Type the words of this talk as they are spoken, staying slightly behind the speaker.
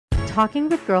Talking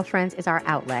with Girlfriends is our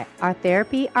outlet, our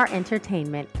therapy, our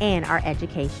entertainment, and our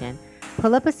education.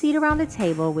 Pull up a seat around the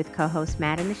table with co-hosts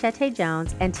Maddie Neshete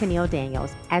Jones and Tennille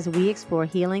Daniels as we explore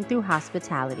healing through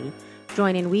hospitality.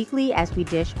 Join in weekly as we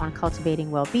dish on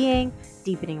cultivating well-being,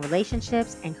 deepening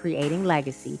relationships, and creating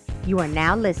legacy. You are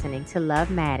now listening to Love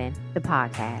Madden, the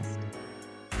podcast.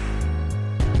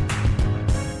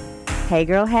 Hey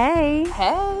girl, hey.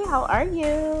 Hey, how are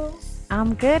you?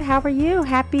 I'm good. How are you?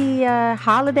 Happy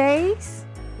holidays.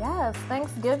 Yes,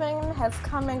 Thanksgiving has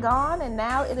come and gone, and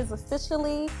now it is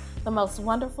officially the most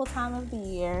wonderful time of the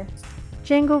year.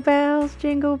 Jingle bells,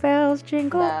 jingle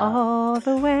all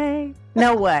the way.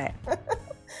 No, what?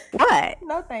 What?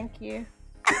 No, thank you.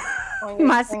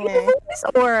 My singing voice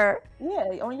or?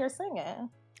 Yeah, on your singing.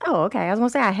 Oh, okay. I was going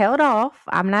to say I held off.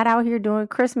 I'm not out here doing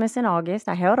Christmas in August.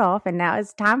 I held off, and now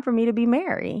it's time for me to be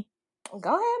merry.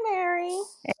 Go ahead, Mary.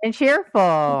 And cheerful.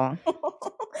 All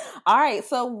right.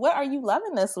 So what are you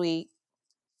loving this week?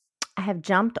 I have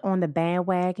jumped on the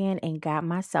bandwagon and got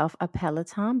myself a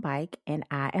Peloton bike, and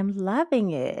I am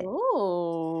loving it.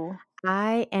 Ooh.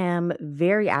 I am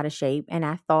very out of shape, and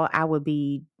I thought I would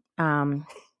be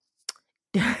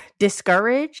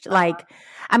discouraged. Like,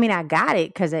 I mean, I got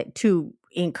it because to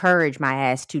encourage my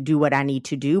ass to do what I need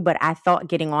to do, but I thought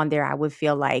getting on there, I would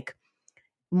feel like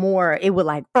more, it would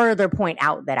like further point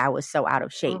out that I was so out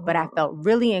of shape, but I felt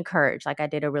really encouraged. Like I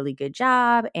did a really good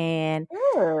job. And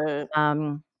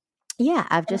yeah,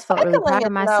 I've just felt really proud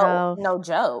of myself. No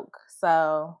joke.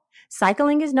 So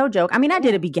cycling is no joke. I mean, I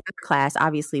did a beginner class,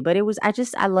 obviously, but I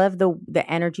love the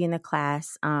energy in the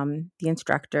class, the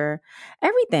instructor,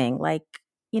 everything. Like,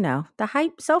 you know, the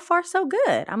hype so far, so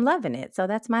good. I'm loving it. So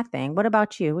that's my thing. What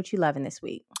about you? What you loving this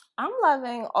week? I'm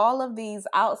loving all of these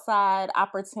outside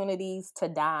opportunities to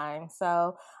dine.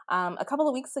 So a couple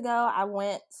of weeks ago, I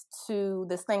went to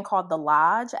this thing called The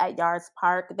Lodge at Yards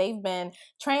Park. They've been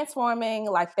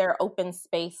transforming like their open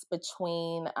space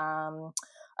between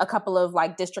a couple of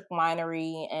like District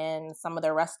Winery and some of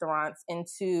their restaurants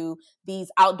into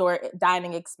these outdoor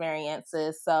dining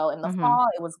experiences. So in the fall,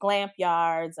 it was Glamp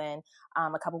Yards, and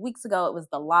a couple of weeks ago, it was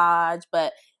The Lodge.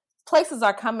 But places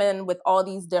are coming with all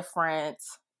these different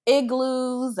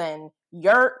igloos and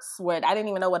yurts. Where I didn't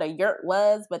even know what a yurt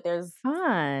was, but there's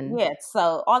fun. Yeah,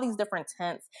 so all these different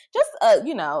tents. Just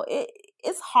you know,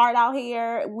 it's hard out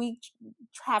here. We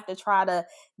have to try to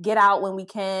get out when we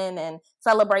can and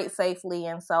celebrate safely.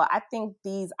 And so I think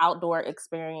these outdoor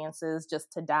experiences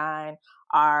just to dine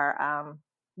are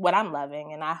what I'm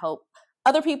loving, and I hope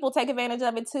other people take advantage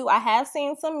of it too. I have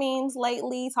seen some memes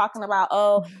lately talking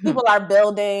about, people are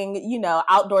building, you know,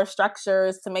 outdoor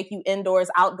structures to make you indoors,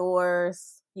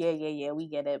 outdoors. Yeah, we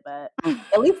get it. But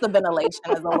at least the ventilation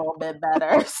is a little bit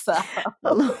better. So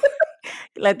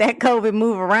let that COVID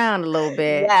move around a little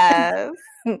bit. Yes.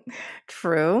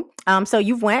 True. So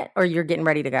you've went or you're getting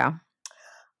ready to go?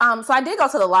 So I did go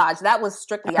to The Lodge. That was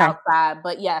strictly outside.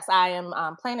 But yes, I am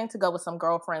planning to go with some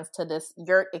girlfriends to this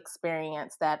yurt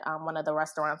experience that one of the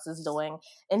restaurants is doing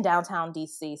in downtown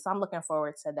DC. So I'm looking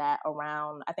forward to that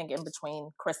around, I think in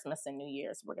between Christmas and New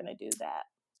Year's, we're going to do that.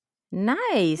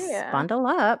 Nice. Yeah. Bundle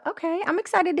up. Okay. I'm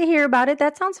excited to hear about it.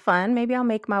 That sounds fun. Maybe I'll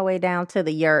make my way down to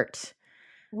the yurt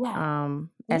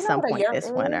at some point this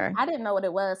winter. I didn't know what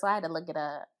it was, so I had to look it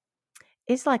up.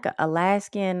 It's like an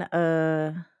Alaskan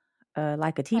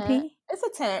like a teepee? It's a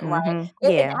tent, right?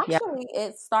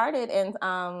 It started in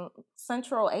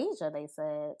Central Asia, they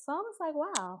said. So I was like,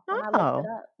 wow. When I looked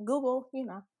it up, Google, you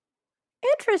know.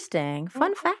 Interesting.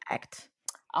 Fun fact.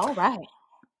 All right.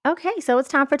 Okay, so it's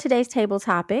time for today's table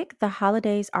topic. The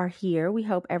holidays are here. We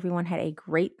hope everyone had a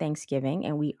great Thanksgiving,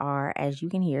 and we are, as you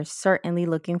can hear, certainly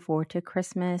looking forward to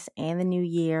Christmas and the New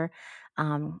Year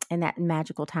and that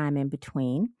magical time in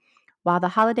between. While the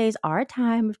holidays are a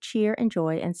time of cheer and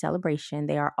joy and celebration,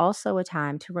 they are also a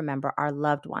time to remember our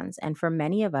loved ones. And for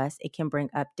many of us, it can bring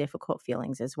up difficult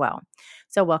feelings as well.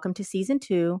 So welcome to Season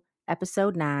 2,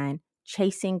 Episode 9,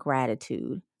 Chasing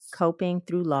Gratitude, Coping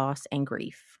Through Loss and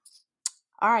Grief.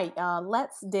 All right, y'all,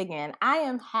 let's dig in. I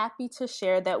am happy to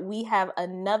share that we have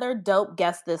another dope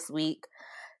guest this week.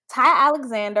 Ty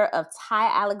Alexander of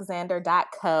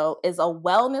tyalexander.co is a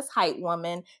wellness hype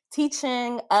woman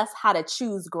teaching us how to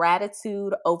choose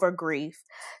gratitude over grief.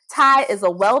 Ty is a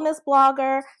wellness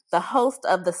blogger, the host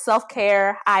of the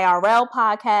Self-Care IRL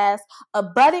podcast, a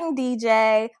budding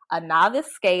DJ, a novice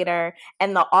skater,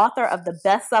 and the author of the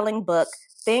best-selling book,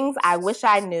 Things I Wish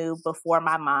I Knew Before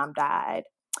My Mom Died.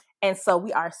 And so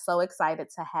we are so excited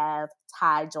to have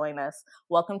Ty join us.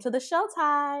 Welcome to the show,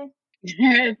 Ty.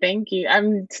 Thank you.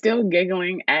 I'm still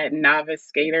giggling at novice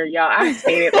skater. Y'all, I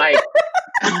skated like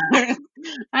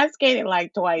I skated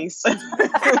like twice. Girl,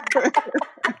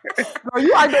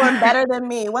 you are doing better than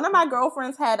me. One of my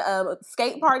girlfriends had a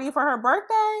skate party for her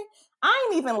birthday. I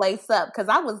ain't even laced up because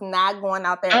I was not going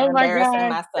out there and Oh my embarrassing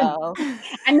gosh. myself.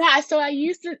 And now, so I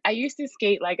used to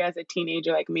skate like as a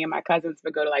teenager. Like me and my cousins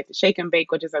would go to like the Shake and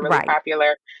Bake, which is a really Right.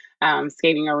 popular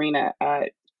skating arena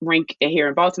rink here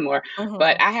in Baltimore.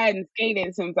 But Mhm. I hadn't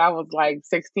skated since I was like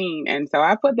 16, and so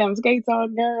I put them skates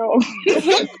on, girl.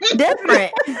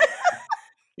 Different.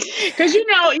 Because you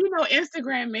know,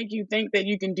 Instagram make you think that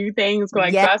you can do things.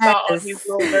 Like, so I saw all these Yes.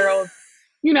 little girls.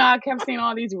 I kept seeing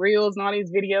all these reels and all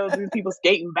these videos, these people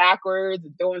skating backwards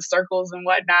and doing circles and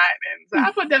whatnot. And so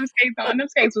I put them skates on. Them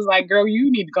skates was like, girl,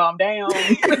 you need to calm down.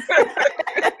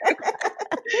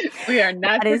 We are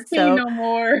not That is 16 so. no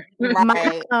more.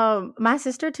 Right. My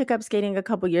sister took up skating a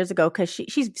couple years ago because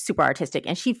she's super artistic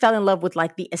and she fell in love with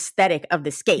like the aesthetic of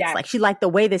the skates. Yes. Like she liked the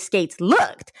way the skates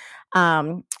looked.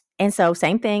 And so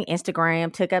same thing,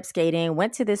 Instagram, took up skating,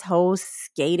 went to this whole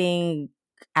skating,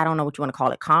 I don't know what you want to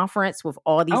call it, conference with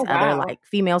all these Oh, other wow. like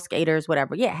female skaters,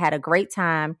 whatever. Yeah, had a great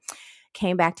time.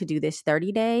 Came back to do this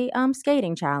 30-day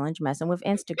skating challenge, messing with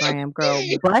Instagram. Girl,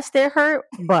 busted her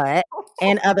butt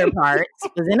and other parts,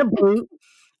 was in a boot.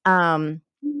 And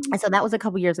so that was a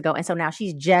couple years ago. And so now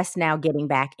she's just now getting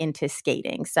back into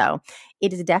skating. So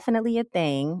it is definitely a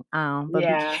thing. But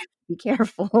Yeah. be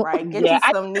careful. Right. Get Yeah. you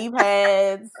some knee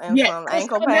pads and Yeah. some So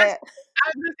ankle that's pads. I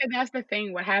was gonna say that's the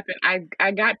thing. What happened? I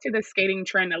got to the skating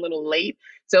trend a little late,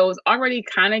 so it was already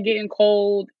kind of getting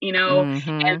cold, And then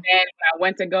Mm-hmm. when I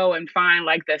went to go and find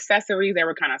like the accessories, they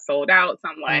were kind of sold out. So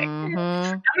I'm like, Mm-hmm. I'm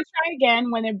gonna try again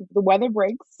when the weather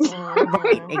breaks.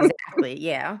 Right, Mhm. exactly.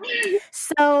 Yeah.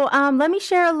 So let me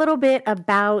share a little bit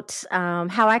about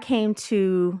how I came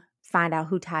to find out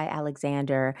who Ty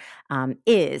Alexander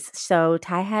is. So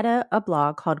Ty had a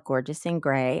blog called Gorgeous in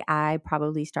Gray. I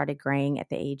probably started graying at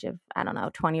the age of, I don't know,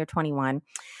 20 or 21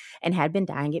 and had been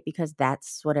dyeing it because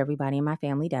that's what everybody in my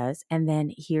family does. And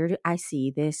then here I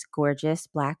see this gorgeous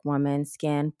Black woman,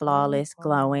 skin flawless,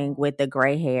 glowing with the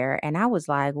gray hair. And I was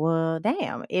like, well,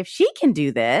 damn, if she can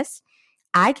do this,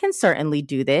 I can certainly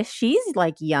do this. She's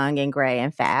like young and gray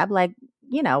and fab. Like,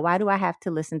 why do I have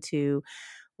to listen to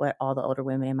what all the older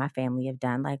women in my family have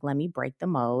done? Like, let me break the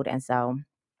mold. And so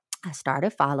I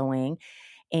started following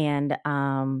and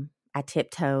I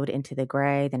tiptoed into the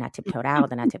gray, then I tiptoed out,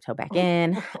 then I tiptoed back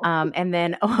in. And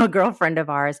then a girlfriend of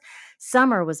ours,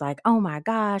 Summer, was like, oh my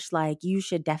gosh, like you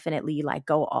should definitely like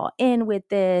go all in with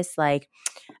this. Like,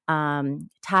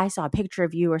 Ty saw a picture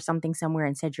of you or something somewhere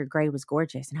and said your gray was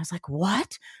gorgeous. And I was like,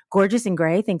 what? Gorgeous and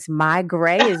Gray thinks my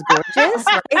gray is gorgeous,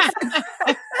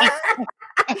 right?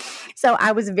 So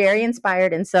I was very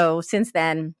inspired. And so since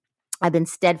then, I've been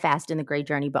steadfast in the gray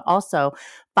journey, but also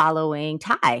following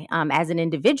Ty as an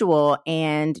individual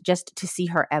and just to see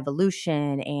her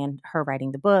evolution and her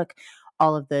writing the book,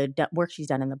 all of the work she's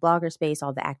done in the blogger space,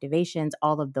 all the activations,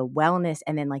 all of the wellness.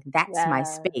 And then like, that's my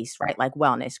Yes. space, right? Like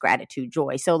wellness, gratitude,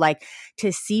 joy. So like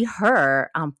to see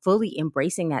her fully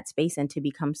embracing that space and to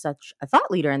become such a thought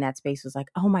leader in that space was like,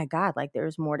 oh my God, like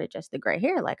there's more to just the gray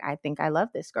hair. Like, I think I love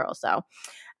this girl. So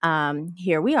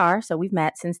here we are. So we've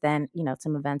met since then,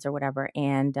 some events or whatever.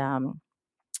 And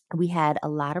we had a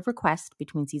lot of requests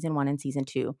between season 1 and season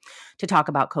 2 to talk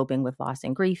about coping with loss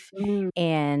and grief. Mm.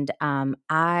 And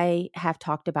I have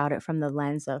talked about it from the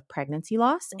lens of pregnancy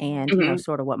loss and, Mhm.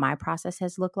 sort of what my process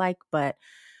has looked like. But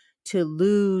to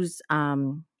lose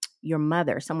your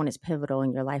mother, someone is pivotal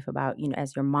in your life about,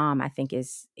 as your mom, I think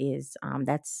is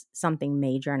that's something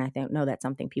major. And I know that's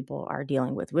something people are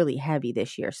dealing with really heavy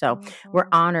this year. So we're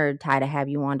honored, Ty, to have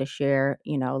you on to share,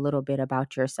 a little bit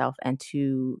about yourself and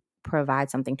to provide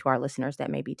something to our listeners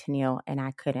that maybe Tennille and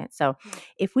I couldn't. So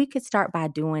if we could start by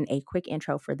doing a quick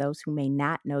intro for those who may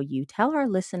not know you, tell our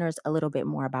listeners a little bit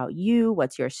more about you.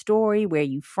 What's your story? Where are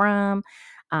you from?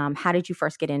 How did you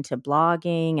first get into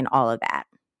blogging and all of that?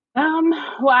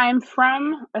 Well, I'm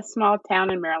from a small town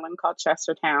in Maryland called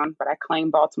Chestertown, but I claim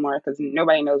Baltimore because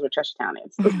nobody knows where Chestertown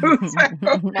is. Right.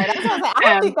 I was gonna say,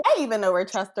 I don't think I even know where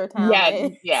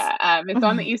Chestertown is. Yeah. It's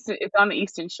on the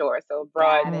eastern shore, so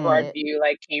Got it. Broadview,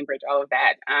 like Cambridge, all of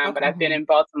that. But I've been Okay. in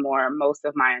Baltimore most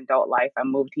of my adult life. I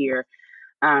moved here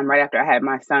right after I had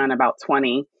my son, about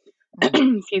 20.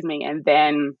 Excuse me, and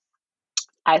then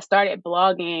I started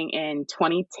blogging in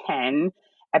 2010.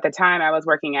 At the time, I was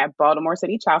working at Baltimore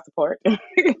City Child Support. And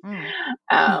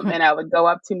I would go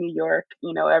up to New York,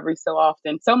 every so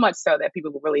often, so much so that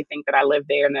people would really think that I lived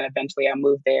there. And then eventually I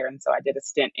moved there. And so I did a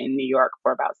stint in New York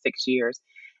for about 6 years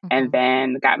and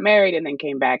then got married and then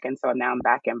came back. And so now I'm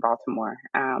back in Baltimore.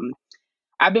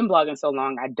 I've been blogging so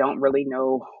long, I don't really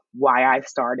know why I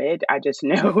started. I just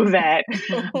know that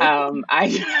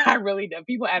I really do.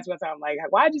 People ask me, I'm like,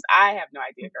 I have no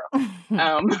idea, girl.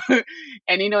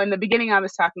 And in the beginning I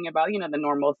was talking about, the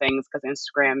normal things, because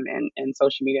Instagram and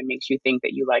social media makes you think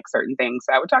that you like certain things.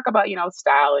 So I would talk about,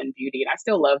 style and beauty, and I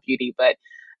still love beauty, but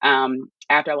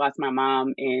after I lost my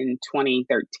mom in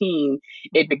 2013,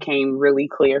 it became really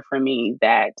clear for me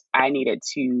that I needed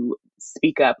to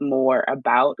speak up more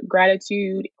about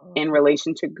gratitude in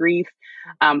relation to grief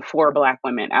for Black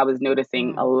women. I was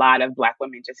noticing a lot of Black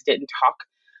women just didn't talk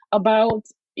about,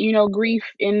 grief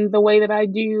in the way that I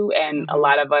do. And a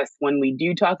lot of us, when we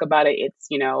do talk about it, it's,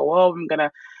 well, I'm going to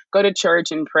go to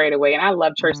church and pray it away. And I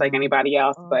love church like anybody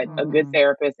else, but a good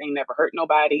therapist ain't never hurt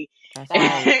nobody. That's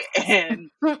right. And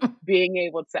being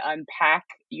able to unpack,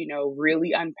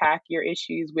 really unpack your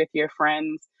issues with your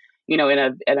friends, in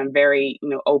a very,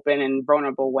 open and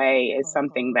vulnerable way is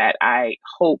something that I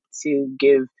hope to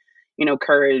give,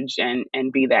 courage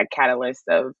and be that catalyst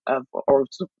of or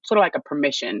sort of like a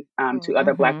permission to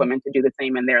other Black women to do the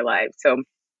same in their lives. So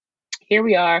here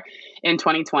we are in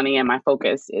 2020, and my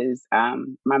focus is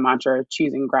my mantra,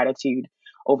 choosing gratitude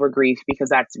over grief, because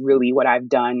that's really what I've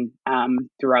done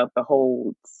throughout the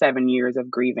whole 7 years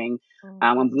of grieving.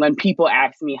 When people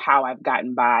ask me how I've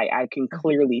gotten by, I can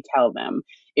clearly tell them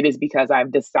it is because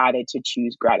I've decided to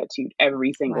choose gratitude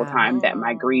every single time that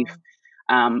my grief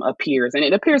appears, and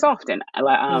it appears often.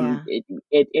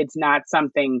 It's not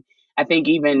something, I think,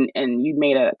 even, and you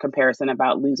made a comparison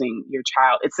about losing your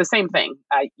child. It's the same thing.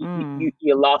 You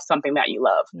lost something that you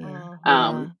love.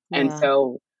 And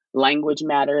so language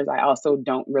matters. I also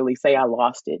don't really say I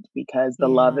lost it, because the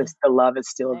love is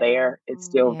still there. It's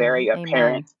still very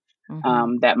apparent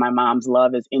that my mom's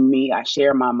love is in me. I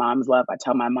share my mom's love. I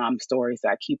tell my mom's stories. So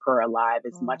I keep her alive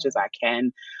as much as I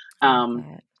can.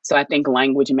 So I think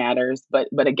language matters.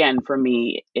 But again, for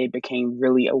me, it became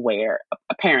really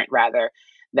apparent rather,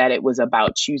 that it was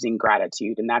about choosing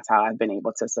gratitude. And that's how I've been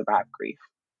able to survive grief.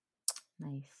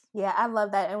 Nice. Yeah, I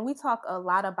love that. And we talk a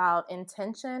lot about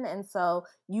intention. And so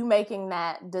you making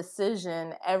that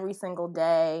decision every single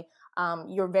day,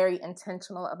 you're very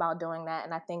intentional about doing that.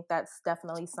 And I think that's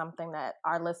definitely something that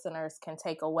our listeners can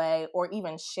take away or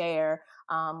even share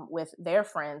with their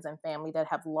friends and family that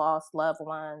have lost loved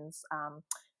ones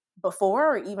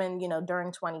before, or even,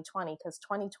 during 2020, because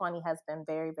 2020 has been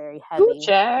very, very heavy. No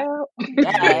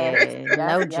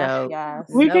joke. Yes.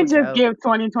 We could just give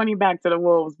 2020 back to the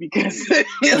wolves, because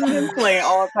it's been playing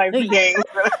all types of games.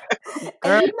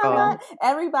 And you know what?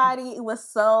 Everybody was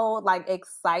so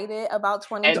excited about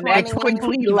 2020. And that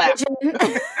quickly left.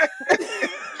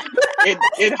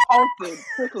 It halted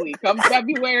quickly. Come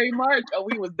February, March,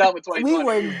 we was done with 2020. We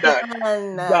were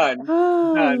done.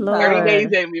 Oh, done. Lord. 30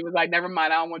 days in, we was like, never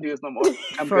mind, I don't want to do this no more.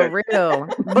 I'm For good. real.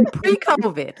 But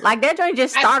pre-COVID, that joint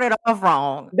just started off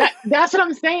wrong. That's what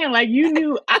I'm saying. You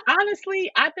knew.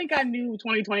 Honestly, I think I knew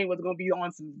 2020 was going to be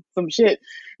on some shit.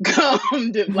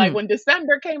 When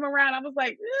December came around, I was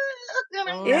like,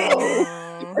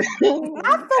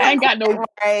 I ain't got no.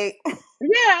 Right.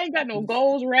 Yeah, I ain't got no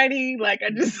goals ready. I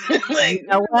just you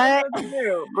know what?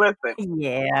 Listen.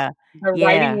 Yeah. The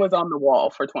writing was on the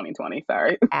wall for 2020.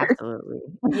 Sorry. Absolutely.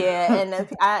 Yeah, and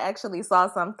I actually saw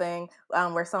something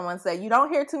where someone said, you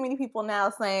don't hear too many people now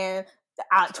saying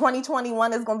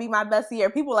 2021 is going to be my best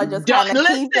year. People are just kind of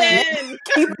keep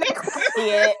it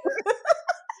quiet.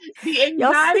 The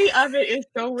anxiety of it is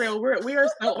so real. We are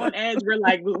so on edge. We're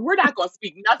like, we're not gonna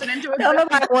speak nothing into it. No,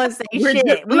 nobody wants to say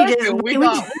shit. We gonna wait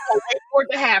for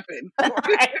it to happen.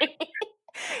 Right.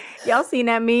 Y'all seen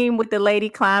that meme with the lady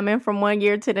climbing from one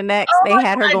year to the next? They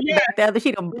had her going back the other.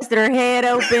 She done busted her head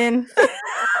open.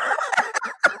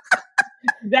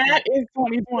 That is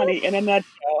 2020 in a nutshell.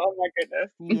 Oh my goodness.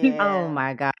 Yeah. Oh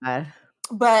my God.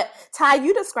 But Ty,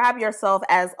 you describe yourself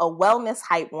as a wellness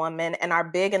hype woman and are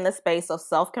big in the space of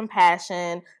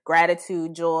self-compassion,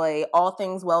 gratitude, joy, all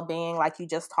things well-being, like you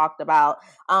just talked about.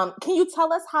 Can you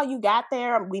tell us how you got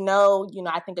there? We know,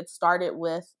 I think it started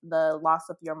with the loss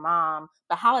of your mom,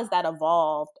 but how has that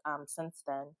evolved since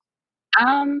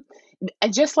then?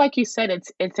 Just like you said,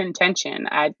 it's intention.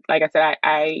 I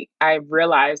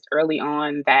realized early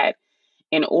on that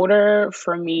in order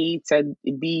for me to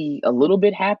be a little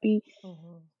bit happy,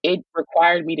 it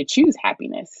required me to choose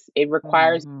happiness. It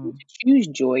requires me to choose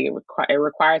joy. It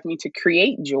requires me to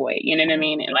create joy. You know what I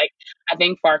mean? And I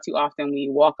think far too often we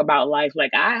walk about life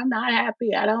like, I'm not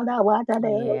happy. I don't know what to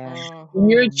do. Yeah.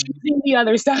 You're choosing the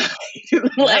other side.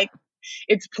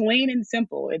 It's plain and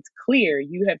simple. It's clear.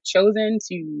 You have chosen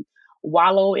to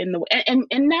wallow in the and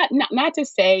not to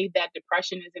say that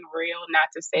depression isn't real, not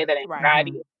to say that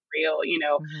anxiety is real,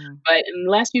 Mm-hmm. but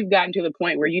unless you've gotten to the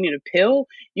point where you need a pill,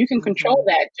 you can control Mm-hmm.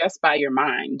 that just by your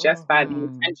mind, just by the Mm-hmm.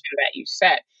 intention that you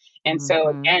set. And so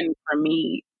Mm-hmm. again, for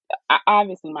me,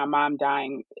 obviously my mom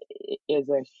dying is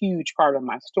a huge part of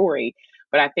my story,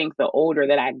 but I think the older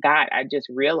that I got, I just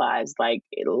realized like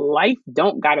life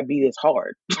don't gotta be this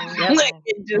hard. Yep. Like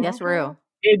it just That's real.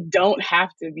 it don't have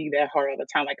to be that hard all the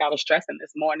time. Like I was stressing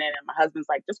this morning and my husband's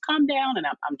like, just calm down. And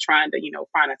I'm trying to,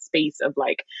 find a space of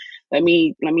like, let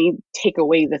me take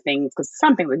away the things. Cause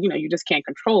some things that, you just can't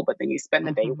control, but then you spend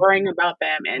the day Mm-hmm. worrying about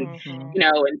them. And, Mm-hmm.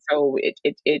 and so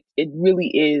it really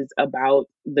is about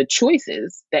the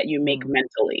choices that you make Mm-hmm.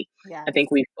 mentally. Yes. I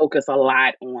think we focus a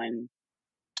lot on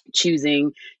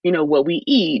choosing, what we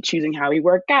eat, choosing how we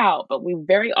work out, but we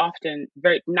very often,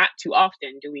 very not too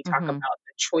often, do we talk about Mm-hmm.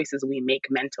 the choices we make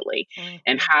mentally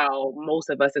and Mm-hmm. how most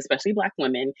of us, especially Black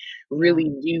women, Yeah. really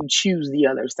do choose the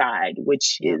other side,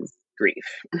 which Yep. is grief.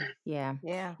 Yeah.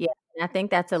 Yeah. Yeah. And I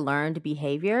think that's a learned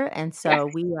behavior. And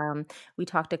so we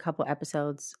talked a couple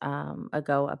episodes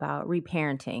ago about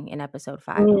reparenting in episode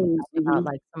 5. And we talked about Mm-hmm.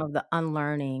 like some of the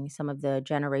unlearning, some of the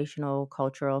generational,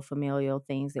 cultural, familial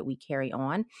things that we carry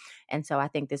on. And so I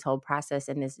think this whole process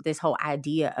and this whole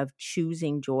idea of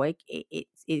choosing joy,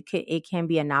 it can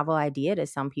be a novel idea to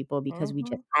some people because we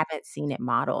Mm-hmm. just haven't seen it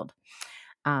modeled.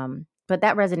 But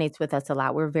that resonates with us a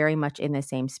lot. We're very much in the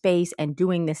same space and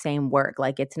doing the same work.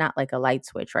 Like it's not like a light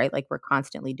switch, right? Like we're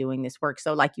constantly doing this work.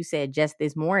 So like you said, just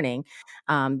this morning,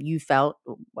 you felt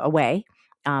away.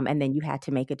 And then you had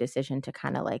to make a decision to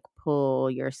kind of like pull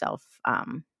yourself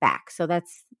back. So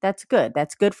that's good.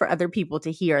 That's good for other people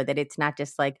to hear that it's not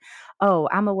just like, oh,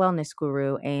 I'm a wellness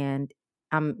guru and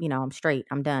I'm straight.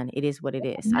 I'm done. It is what it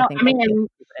is. I No, think I that's good mean,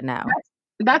 for people to know.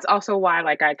 that's also why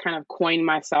like I kind of coined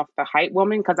myself the hype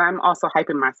woman because I'm also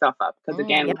hyping myself up because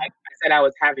again, Yep. Mm-hmm. like I said, I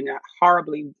was having a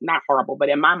horribly not horrible, but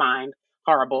in my mind,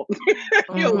 horrible.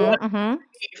 Mm-hmm. One- Mm-hmm.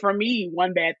 for me,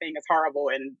 one bad thing is horrible,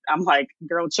 and I'm like,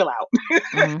 girl, chill out.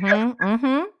 Mm-hmm.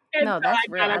 Mm-hmm. And No, so I that's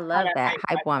real. gotta I kind love of that hype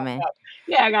hype myself woman. up.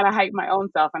 Yeah, I gotta hype my own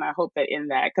self, and I hope that in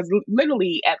that, because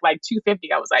literally at like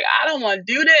 2:50, I was like, I don't want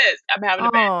to do this. I'm having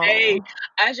a bad day.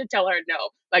 Oh, I should tell her no.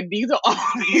 Like these are all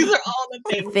these are all the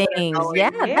the things that are things. Yeah,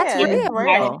 going that's Yeah, it's in my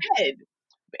real. real. head.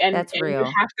 And That's you real.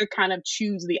 have to kind of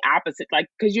choose the opposite, like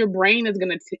because your brain is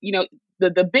gonna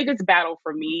the biggest battle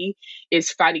for me is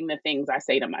fighting the things I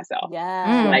say to myself, like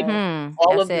Yes. Mm-hmm.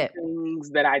 all That's of the it. things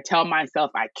that I tell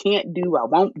myself I can't do, I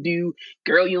won't do.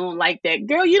 Girl, you don't like that.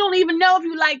 Girl, you don't even know if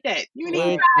you like that. You ain't even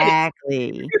Right. tried it.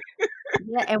 Exactly.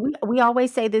 Yeah, and we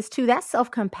always say this too. That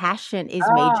self-compassion is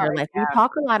Oh, major. Like we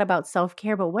talk a lot about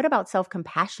self-care, but what about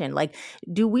self-compassion? Like,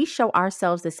 do we show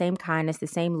ourselves the same kindness, the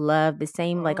same love, the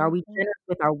same like are we Mm-hmm. generous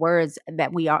with our words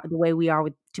that we are the way we are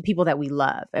with to people that we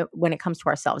love when it comes to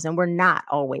ourselves? And we're not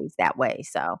always that way.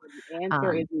 So, the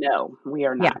answer is um no, we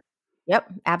are yeah. not.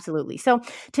 Yep, absolutely. So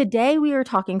today we are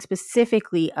talking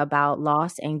specifically about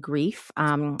loss and grief.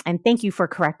 And thank you for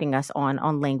correcting us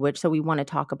on language. So we want to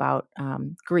talk about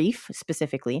grief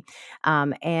specifically.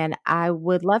 And I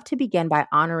would love to begin by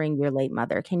honoring your late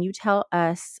mother. Can you tell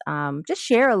us, just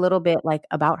share a little bit like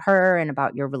about her and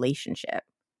about your relationship?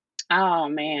 Oh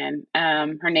man,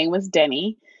 her name was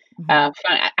Denny. Mhm.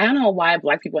 I don't know why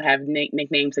Black people have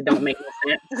nicknames that don't make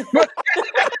no sense.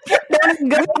 Don't even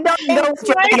go with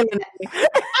your Like, regular name.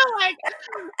 I'm like,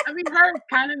 I mean, hers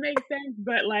kind of makes sense,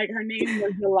 but like her name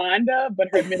was Yolanda, but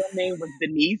her middle name was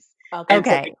Denise, Okay. and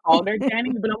so they Okay. called her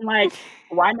Denny. But I'm like,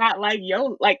 why not like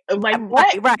yo, like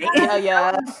what? Right, Yeah, right.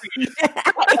 yeah.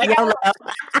 Like I YOLO.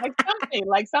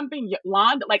 like something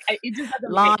Yolanda, like it just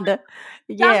doesn't make Londa.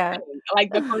 Yeah. something.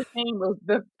 Like the first name was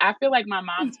the. I feel like my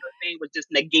mom's first name was just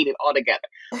negated altogether.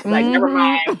 Like never Mhm.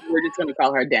 mind, we're just gonna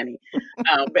call her Denny.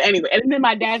 But anyway, and then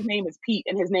my dad's name is Pete,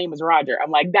 and his name is Roger.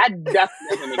 I'm like that definitely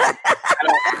doesn't make sense at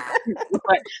all.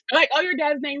 But they're like, oh, your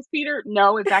dad's name's Peter?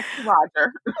 No, it's actually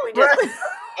Roger. We just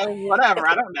Or whatever.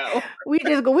 I don't know. we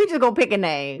just go pick a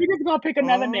name. We just gonna pick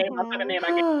another name outside the Mm-hmm. name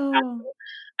I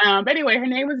gave. But anyway, her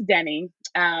name was Denny.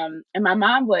 And my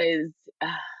mom was uh,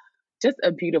 just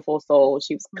a beautiful soul.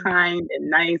 She was kind and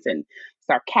nice and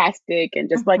sarcastic and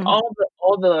just like Mhm.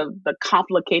 all the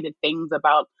complicated things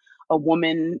about a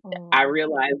woman. I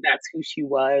realized that's who she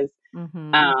was.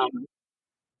 Mhm. Um,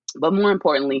 but more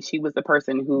importantly, she was the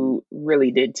person who really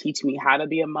did teach me how to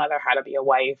be a mother, how to be a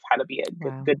wife, how to be a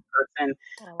Wow. good person.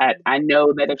 I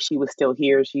know that if she was still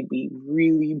here, she'd be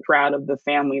really proud of the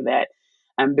family that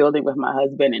I'm building with my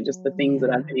husband and just the things that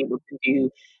Yeah. I've been able to do.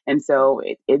 And so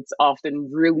it's often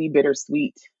really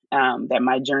bittersweet that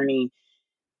my journey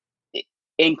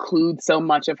include so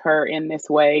much of her in this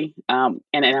way. And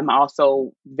I'm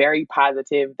also very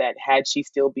positive that had she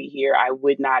still be here, I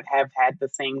would not have had the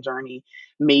same journey,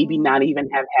 maybe not even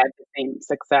have had the same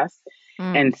success.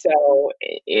 And so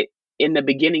in the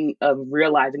beginning of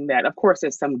realizing that, of course,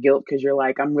 there's some guilt because you're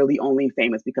like, I'm really only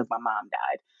famous because my mom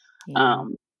died. Yeah.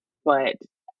 But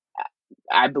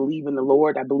I believe in the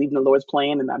Lord. I believe in the Lord's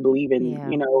plan, and I believe in,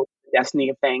 Yeah. the destiny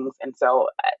of things. And so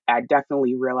I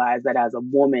definitely realized that as a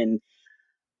woman,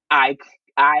 I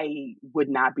would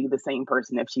not be the same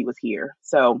person if she was here.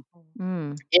 So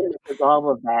Mm. in the resolve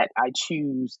of that, I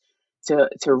choose to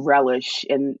relish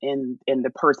in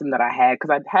the person that I had, because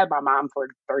I had my mom for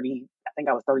 30. I think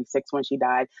I was 36 when she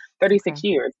died. 36 Okay.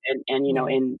 years, and Yeah.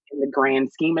 in the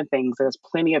grand scheme of things, there's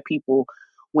plenty of people,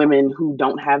 women who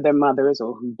don't have their mothers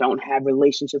or who don't have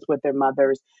relationships with their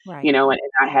mothers. Right. And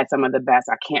I had some of the best.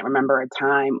 I can't remember a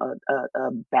time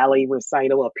a ballet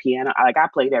recital, a piano. Like, I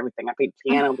played everything. I played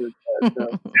piano, the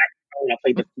saxophone, I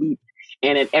played the flute.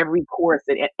 And at every course,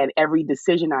 at every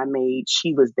decision I made,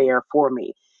 she was there for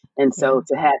me. And so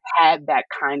to have had that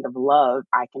kind of love,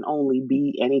 I can only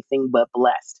be anything but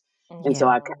blessed. And so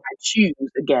Yeah. I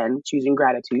choose, again, choosing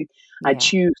gratitude. I Yeah.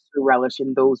 choose to relish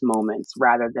in those moments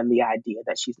rather than the idea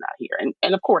that she's not here.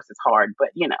 And of course, it's hard, but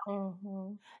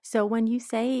So when you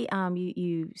say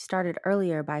you started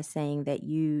earlier by saying that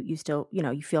you still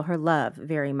you feel her love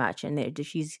very much and that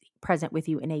she's present with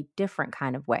you in a different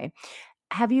kind of way.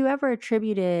 Have you ever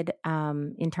attributed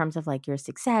in terms of like your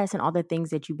success and all the things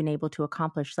that you've been able to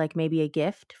accomplish, like maybe a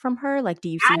gift from her? Like, do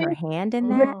you see I her hand in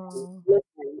that?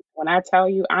 listen, when I tell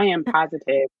you, I am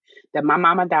positive that my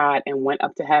mama died and went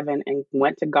up to heaven and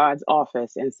went to God's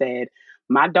office and said,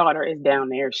 "My daughter is down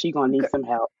there. She gonna need some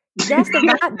help." That's the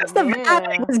vibe. That's the vibe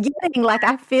I Yeah. was getting. Like,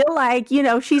 I feel like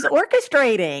she's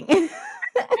orchestrating.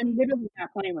 I'm literally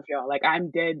not playing with y'all. Like, I'm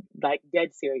dead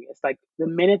serious. Like, the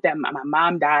minute that my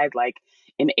mom died, like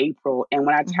in April, and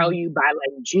when I tell you by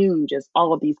like June, just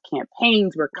all of these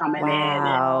campaigns were coming in, and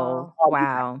Wow. all these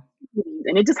Wow. activities,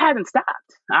 and it just hasn't stopped.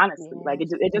 Honestly, Yeah. like it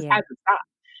just Yeah. hasn't stopped.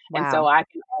 And so Wow. I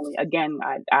can only, again,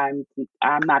 I'm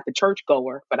not the church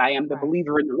goer, but I am the Right.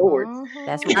 believer in the Lord.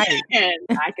 That's right. And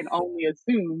I can only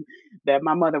assume that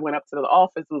my mother went up to the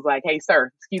office and was like, "Hey, sir,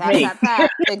 excuse Tap, me." tap,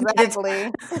 tap.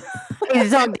 Exactly. I need to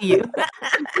talk to you. You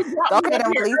brought Go me ahead up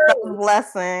and here release early. those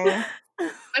blessings.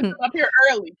 Let's come up here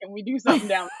early. Can we do something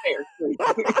downstairs, please?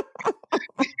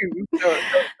 So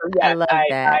I yes, love I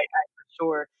that. for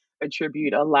sure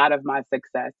attribute a lot of my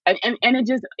success, and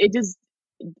it just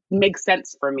makes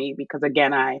sense for me because,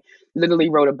 again, I literally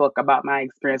wrote a book about my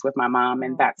experience with my mom,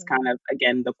 and that's kind of,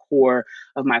 again, the core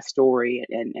of my story,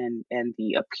 and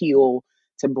the appeal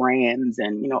to brands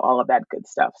and all of that good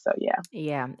stuff. So yeah.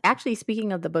 Yeah. Actually,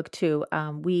 speaking of the book too,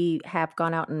 we have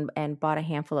gone out and bought a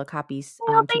handful of copies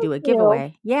Well, to do thank a you.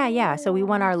 giveaway. Yeah, yeah. So we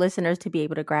want our listeners to be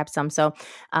able to grab some. So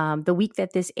the week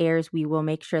that this airs, we will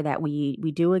make sure that we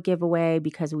do a giveaway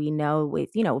because we know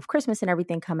with Christmas and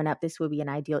everything coming up, this would be an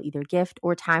ideal either gift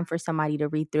or time for somebody to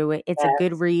read through it. It's a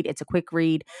good Yes. read. It's a quick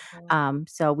read.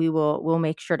 So we'll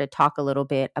make sure to talk a little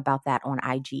bit about that on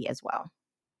IG as well.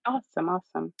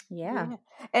 Awesome. Yeah.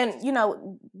 And,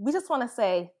 we just want to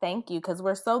say thank you because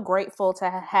we're so grateful to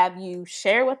have you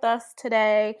share with us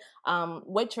today.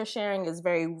 What you're sharing is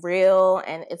very real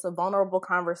and it's a vulnerable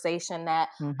conversation that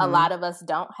a lot of us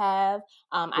don't have.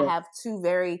 I Yes. have two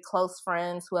very close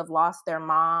friends who have lost their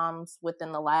moms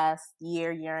within the last year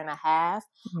and a half.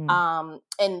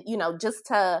 And, just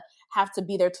to have to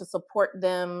be there to support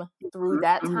them through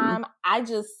that time, I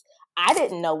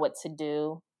didn't know what to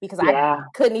do because I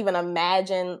couldn't even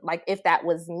imagine, like, if that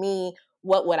was me,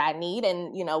 what would I need?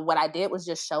 And, what I did was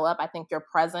just show up. I think your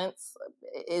presence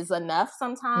is enough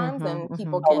sometimes, and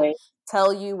people can Always.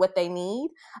 tell you what they need.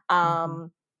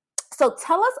 So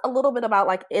tell us a little bit about,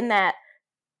 like, in that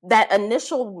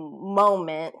initial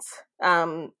moment,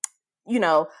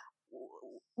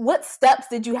 what steps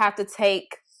did you have to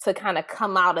take to kind of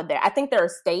come out of there? I think there are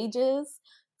stages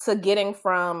to getting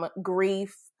from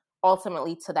grief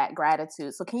ultimately to that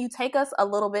gratitude. So can you take us a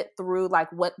little bit through,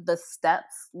 like, what the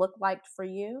steps look like for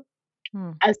you?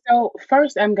 So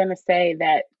first, I'm going to say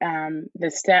that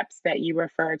the steps that you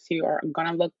refer to are going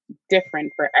to look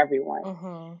different for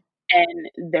everyone.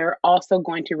 And they're also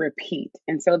going to repeat.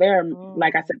 And so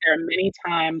like I said, there are many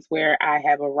times where I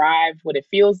have arrived what it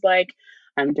feels like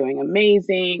I'm doing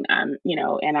amazing, and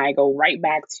I go right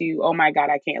back to, oh my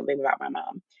God, I can't live without my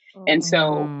mom. And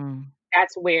so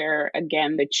that's where,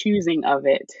 again, the choosing of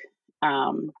it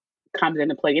comes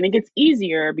into play. And it gets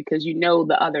easier because you know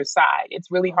the other side.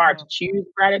 It's really hard to choose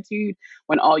gratitude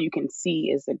when all you can see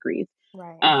is the grief.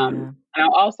 Right. And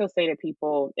I'll also say to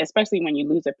people, especially when you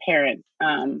lose a parent,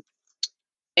 and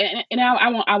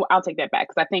I'll take that back,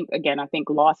 because I think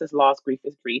loss is loss, grief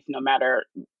is grief, no matter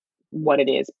what it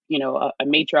is. You know, a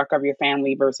matriarch of your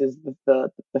family versus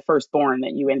the firstborn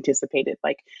that you anticipated.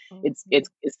 Like, it's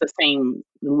the same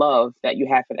love that you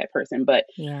have for that person. But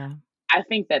Yeah. I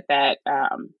think that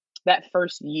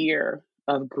first year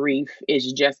of grief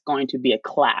is just going to be a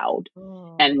cloud,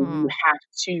 and you have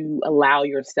to allow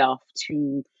yourself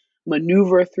to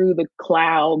maneuver through the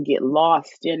cloud, get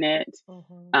lost in it,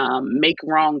 make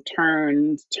wrong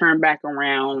turns, turn back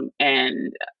around,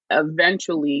 and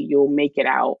eventually you'll make it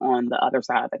out on the other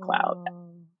side of the cloud.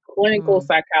 Clinical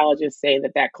psychologists say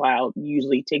that cloud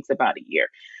usually takes about a year.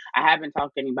 I haven't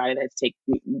talked to anybody that's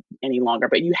taken any longer,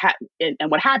 but you have, and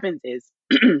what happens is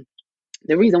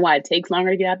the reason why it takes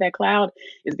longer to get out that cloud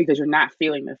is because you're not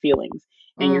feeling the feelings,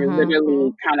 and you're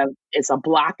literally it's a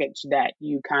blockage that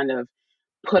you kind of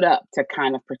put up to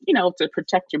kind of, to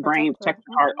protect your brain, protect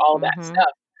your heart, all that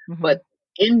stuff. But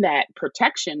in that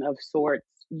protection of sorts,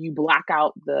 you block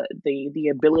out the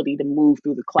ability to move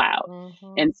through the cloud.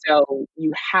 And so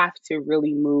you have to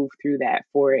really move through that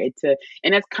for it to,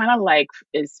 and it's kind of like,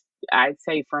 is I'd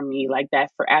say for me, like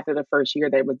that, for after the first year,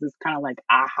 there was this kind of like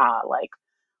aha, like,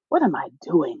 what am I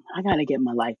doing? I got to get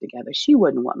my life together. She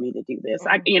wouldn't want me to do this.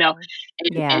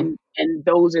 And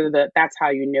those are that's how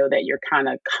you know that you're kind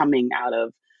of coming out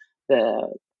of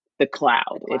the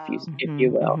cloud, if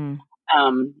you will.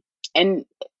 And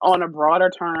on a broader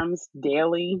terms,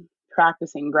 daily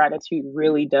practicing gratitude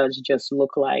really does just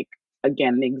look like,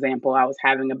 again, the example, I was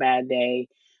having a bad day.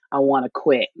 I want to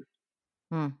quit.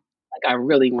 Like, I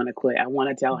really want to quit. I want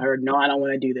to tell her, no, I don't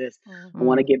want to do this. I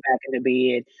want to get back into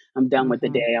bed. I'm done with the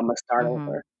day. I'm going to start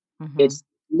over. It's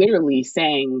literally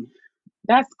saying,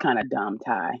 that's kind of dumb,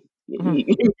 Ty.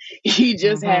 You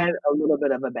just had a little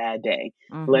bit of a bad day.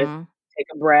 Let's take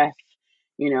a breath.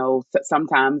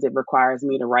 Sometimes it requires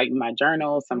me to write in my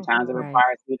journal. Sometimes it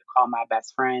requires me to call my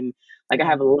best friend. Like, I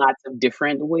have lots of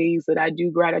different ways that I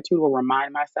do gratitude or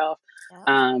remind myself.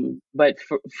 But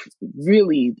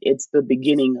really, it's the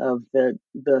beginning of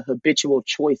the habitual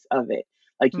choice of it.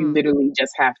 Like, you literally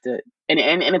just have to, and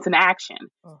it's an action.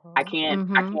 I can't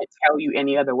tell you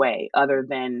any other way other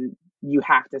than you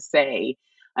have to say,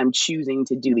 I'm choosing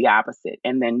to do the opposite.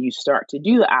 And then you start to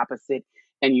do the opposite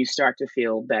and you start to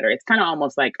feel better. It's kind of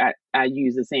almost like, I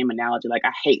use the same analogy. Like,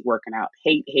 I hate working out.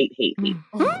 Hate.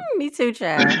 Me too,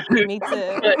 Chad. Me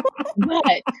too.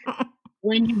 But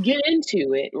when you get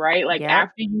into it, right? Like,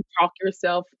 after you talk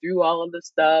yourself through all of the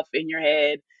stuff in your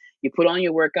head, you put on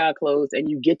your workout clothes and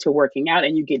you get to working out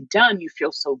and you get done, you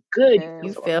feel so good.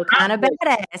 You feel kind of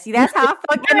badass. See, that's how I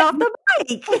felt getting off the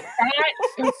bike.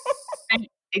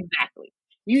 Exactly.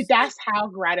 That's how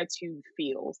gratitude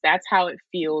feels. That's how it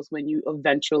feels when you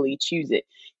eventually choose it.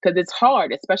 Because it's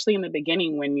hard, especially in the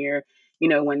beginning, when you're,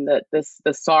 when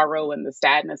the sorrow and the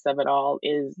sadness of it all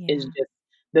is just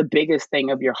the biggest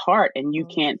thing of your heart, and you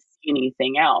can't see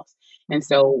anything else. And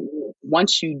so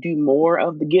once you do more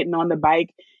of the getting on the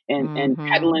bike and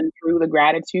pedaling through the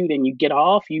gratitude, and you get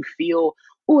off, you feel,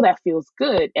 oh, that feels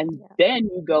good. And then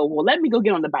you go, well, let me go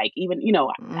get on the bike. Even,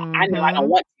 I know I don't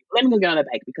want to. Let me go get on the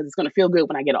bike because it's going to feel good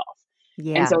when I get off.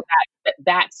 And so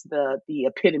that's the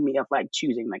epitome of like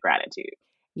choosing the gratitude.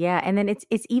 Yeah, and then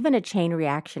it's even a chain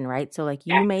reaction, right? So like,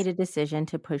 you made a decision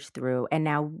to push through, and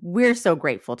now we're so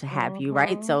grateful to have you,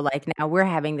 right? So like, now we're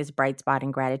having this bright spot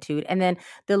in gratitude, and then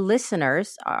the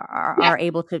listeners are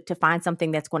able to find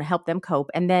something that's going to help them cope.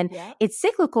 And then it's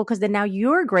cyclical, because then now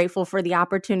you're grateful for the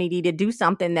opportunity to do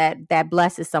something that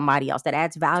blesses somebody else, that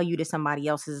adds value to somebody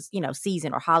else's,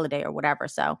 season or holiday or whatever.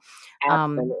 So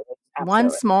Absolutely. one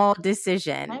small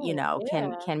decision,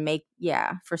 can make,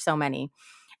 for so many.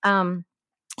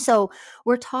 So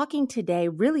we're talking today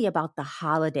really about the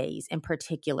holidays in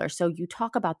particular. So you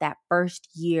talk about that first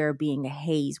year being a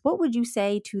haze. What would you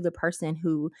say to the person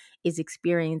who is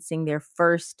experiencing their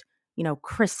first,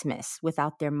 Christmas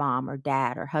without their mom or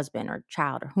dad or husband or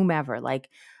child or whomever? Like,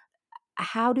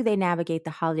 how do they navigate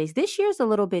the holidays? This year's a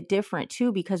little bit different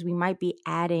too, because we might be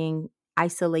adding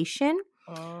isolation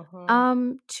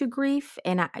to grief.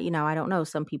 And I don't know,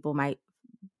 some people might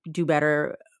do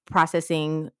better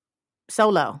processing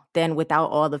solo than without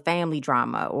all the family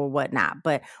drama or whatnot.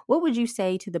 But what would you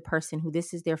say to the person who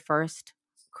this is their first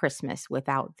Christmas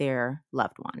without their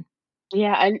loved one?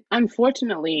 Yeah, and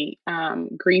unfortunately,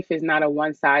 grief is not a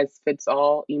one size fits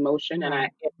all emotion. And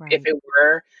if it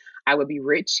were, I would be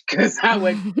rich, because I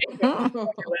would fix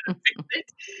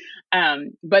it.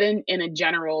 But in a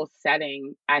general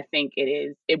setting, I think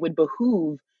it would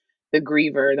behoove the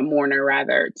griever, the mourner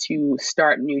rather, to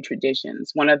start new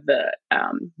traditions. One of the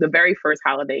very first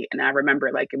holiday, and I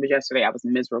remember like it was yesterday, I was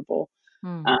miserable.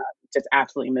 Mm. Uh, just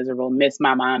absolutely miserable. Missed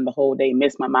my mom the whole day,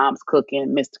 missed my mom's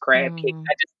cooking, missed the crab cake. Mm.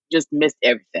 I just missed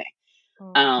everything.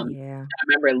 Yeah. I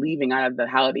remember leaving out of the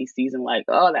holiday season like,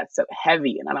 oh, that's so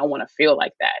heavy and I don't want to feel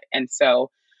like that. And so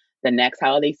the next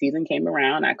holiday season came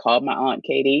around. I called my aunt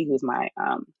Katie, who's my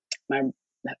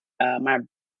my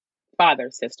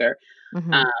father's sister.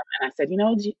 Mm-hmm. And I said,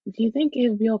 do you think it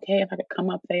would be okay if I could come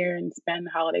up there and spend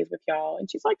the holidays with y'all? And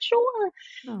she's like, sure.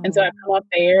 And so I Oh. come up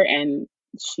there and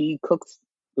she cooks,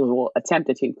 well,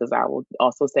 attempted to, because I will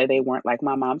also say they weren't like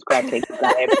my mom's crab cakes. But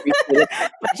I appreciate it.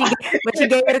 But she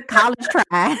gave it a college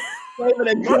try. Gave it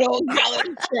a good old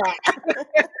college try.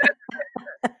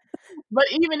 But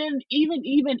even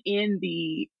in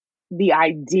the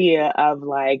idea of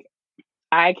like,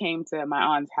 I came to my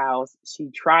aunt's house. She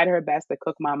tried her best to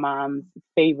cook my mom's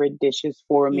favorite dishes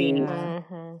for me. Yeah.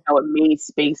 It made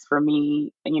space for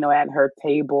me, at her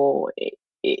table.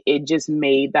 It just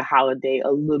made the holiday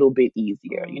a little bit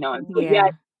easier, And so, Yeah.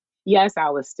 yes, I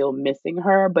was still missing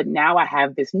her, but now I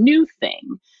have this new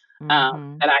thing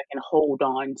Mm-hmm. that I can hold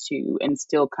on to and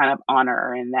still kind of honor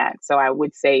her in that. So I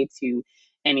would say to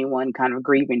anyone kind of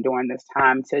grieving during this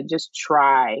time to just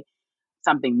try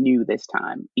something new this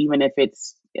time, even if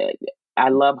it's. I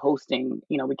love hosting.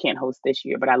 We can't host this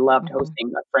year, but I loved Mm-hmm.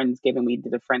 hosting a Friendsgiving. We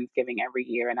did a Friendsgiving every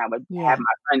year, and I would have Yeah.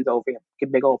 my friends over, get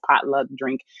a big old potluck,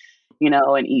 drink,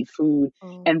 and eat food.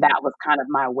 And that was kind of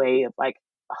my way of like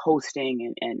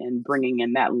hosting and bringing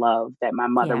in that love that my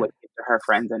mother Yeah. would give to her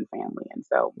friends and family. And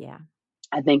so Yeah.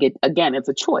 I think it's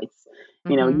a choice.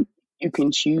 Mm-hmm. You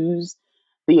can choose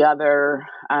the other.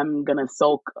 I'm going to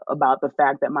sulk about the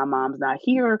fact that my mom's not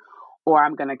here, or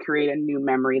I'm going to create a new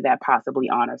memory that possibly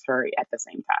honors her at the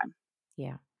same time.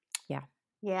 Yeah. Yeah.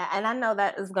 Yeah, and I know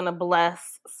that is going to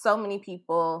bless so many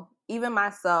people, even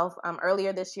myself.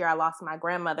 Earlier this year, I lost my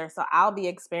grandmother, so I'll be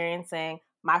experiencing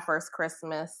my first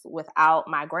Christmas without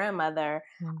my grandmother.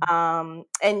 Mm-hmm.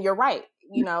 And you're right.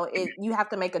 You have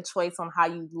to make a choice on how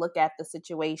you look at the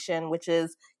situation, which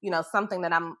is, something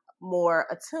that I'm more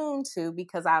attuned to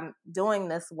because I'm doing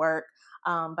this work.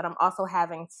 But I'm also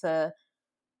having to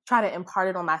try to impart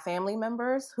it on my family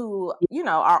members who,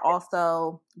 are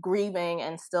also grieving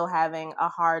and still having a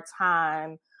hard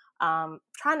time,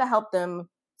 trying to help them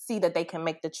see that they can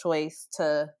make the choice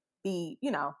to be,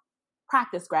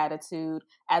 practice gratitude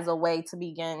as a way to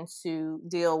begin to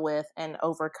deal with and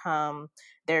overcome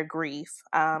their grief.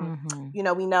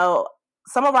 Mm-hmm. We know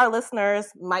some of our listeners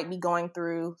might be going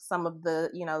through some of the,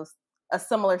 a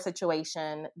similar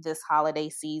situation this holiday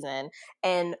season.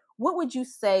 And what would you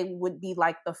say would be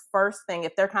like the first thing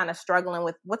if they're kind of struggling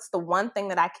with what's the one thing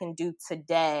that I can do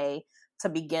today to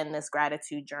begin this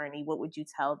gratitude journey? What would you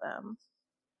tell them?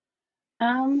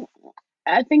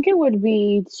 I think it would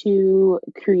be to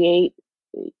create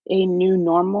a new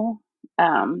normal.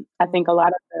 I think a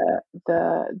lot of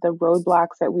the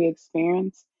roadblocks that we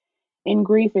experience in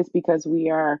grief is because we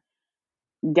are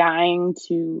dying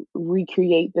to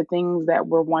recreate the things that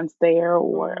were once there,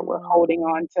 or we're holding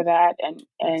on to that, and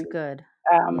That's good.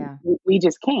 Yeah. we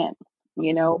just can't.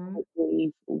 You know, Mm-hmm.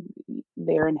 we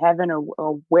they're in heaven,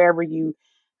 or wherever you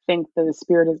think the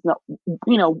spirit is.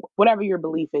 No, whatever your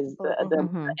belief is,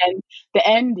 Mm-hmm. the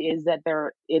end is that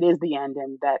it is the end,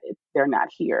 and that they're not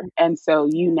here. And so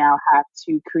you now have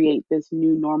to create this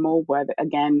new normal. Whether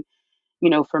again,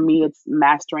 for me, it's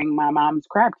mastering my mom's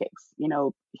crab cakes.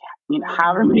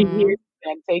 However many years it's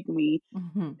gonna take me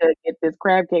Mm-hmm. to get this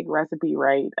crab cake recipe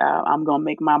right, I'm gonna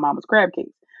make my mama's crab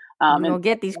cakes. You're And gonna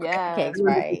get these crab cakes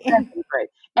right. right.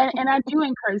 And I do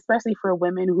encourage, especially for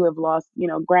women who have lost,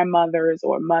 grandmothers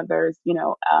or mothers,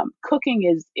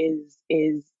 cooking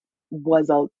was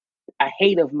a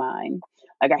hate of mine.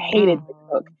 Like I hated to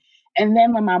cook. And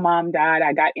then when my mom died,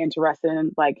 I got interested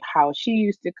in like how she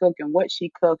used to cook and what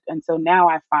she cooked. And so now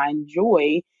I find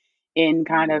joy in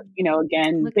kind of,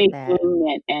 again, Look at that.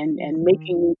 baking and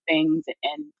making new things,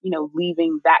 and,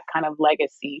 leaving that kind of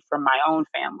legacy for my own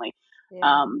family.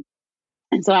 Yeah.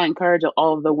 And so I encourage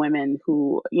all of the women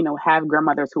who, have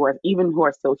grandmothers who are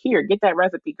still here, get that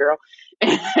recipe, girl.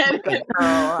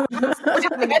 Girl, I'm still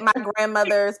trying to get my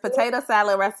grandmother's potato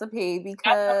salad recipe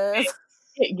because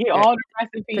Get all the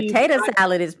recipes. Potato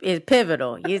salad is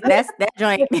pivotal. That's that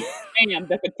joint. Bam,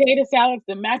 the potato salads,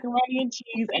 the macaroni and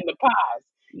cheese, and the pies.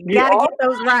 You gotta get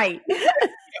those right.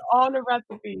 All the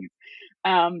recipes.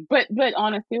 But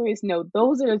on a serious note,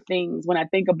 those are the things when I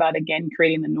think about again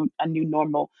creating a new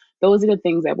normal. Those are the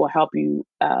things that will help you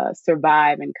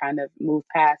survive and kind of move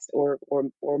past or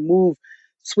move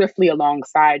swiftly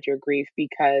alongside your grief,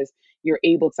 because you're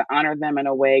able to honor them in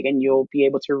a way, and you'll be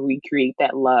able to recreate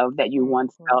that love that you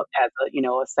once felt as a,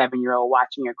 a 7-year-old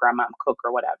watching your grandma cook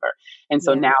or whatever. And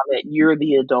so Yeah. now that you're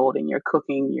the adult and you're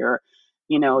cooking your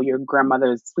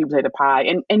grandmother's sweet potato pie,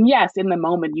 and yes, in the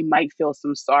moment you might feel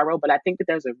some sorrow, but I think that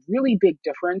there's a really big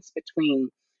difference between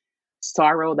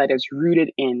sorrow that is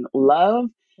rooted in love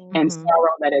and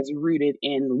sorrow that is rooted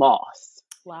in loss.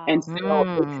 Wow. And so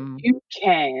if you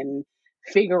can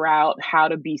figure out how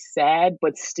to be sad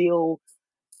but still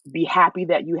be happy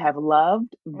that you have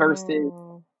loved versus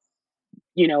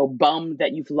bummed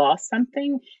that you've lost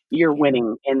something, you're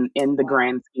winning in the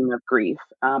grand scheme of grief.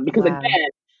 Because again,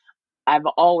 I've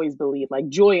always believed like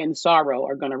joy and sorrow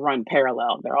are going to run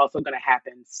parallel. They're also going to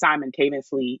happen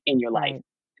simultaneously in your life.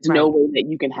 There's no way that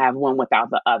you can have one without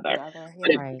the other.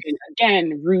 But if you can,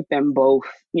 again, root them both,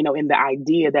 in the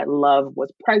idea that love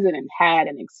was present and had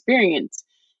and experienced,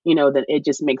 that it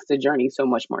just makes the journey so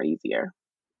much more easier.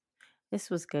 This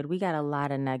was good. We got a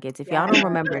lot of nuggets. If y'all don't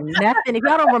remember nothing, if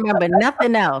y'all don't remember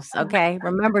nothing else, okay,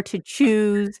 remember to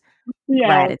choose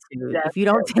gratitude. If you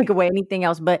don't take away anything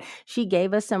else, but she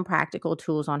gave us some practical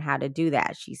tools on how to do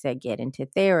that. She said, get into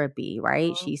therapy,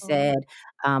 right? She said,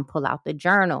 pull out the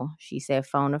journal. She said,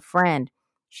 phone a friend.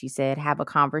 She said, have a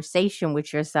conversation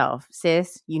with yourself.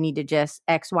 Sis, you need to just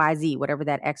XYZ, whatever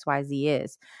that XYZ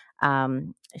is.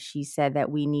 She said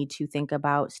that we need to think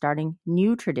about starting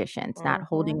new traditions, not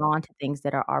holding on to things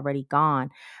that are already gone.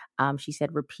 She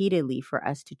said repeatedly for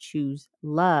us to choose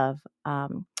love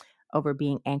over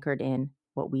being anchored in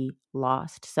what we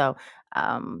lost. So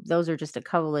those are just a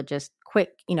couple of just quick,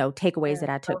 takeaways that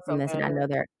I took from this. And I know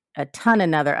there are a ton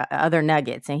of other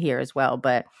nuggets in here as well.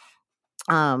 But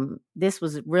this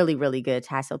was really, really good,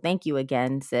 Ty. So thank you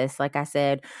again, sis. Like I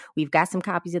said, we've got some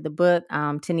copies of the book.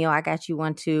 Tennille, I got you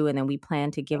one too. And then we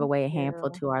plan to give away a handful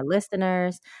to our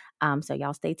listeners. So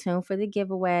y'all stay tuned for the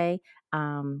giveaway.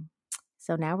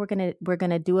 So now we're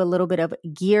gonna do a little bit of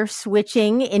gear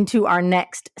switching into our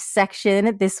next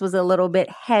section. This was a little bit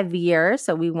heavier,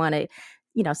 so we want to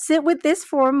sit with this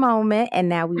for a moment, and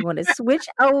now we want to switch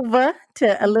over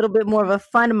to a little bit more of a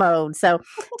fun mode. So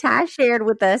Ty shared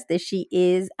with us that she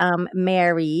is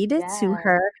married to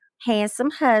her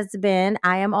handsome husband.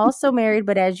 I am also married,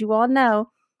 but as you all know,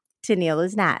 Tennille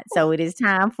is not. So it is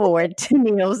time for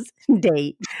Tennille's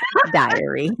date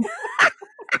diary.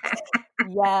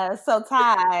 So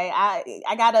Ty,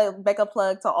 I gotta make a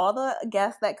plug to all the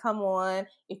guests that come on.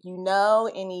 If you know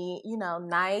any,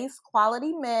 nice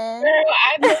quality men. Girl,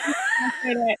 I know you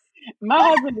say that. My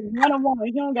husband is one-on-one.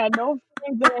 He don't got no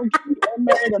friends that are cute or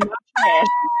married or not trash.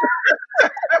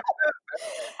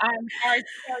 I'm sorry to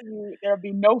tell you, there'll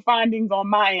be no findings on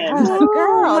my end.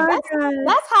 Girl,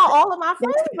 that's how all of my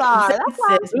friends are. That's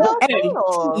why I'm so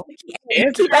single.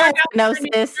 Keep asking, no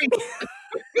sis.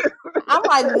 I'm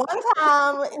like, one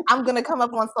time I'm gonna come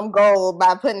up on some gold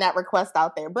by putting that request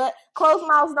out there, but closed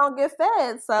mouths don't get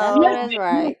fed. So that's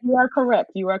right. You are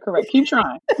correct. Keep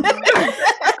trying.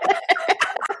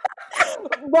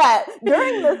 But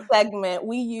during this segment,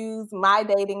 we use my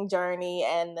dating journey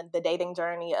and the dating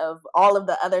journey of all of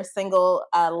the other single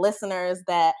listeners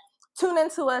that tune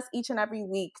into us each and every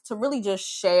week to really just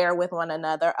share with one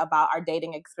another about our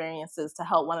dating experiences to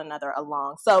help one another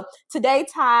along. So today,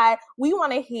 Ty, we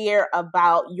want to hear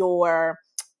about your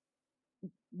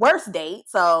worst date.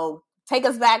 So take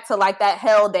us back to like that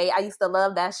hell date. I used to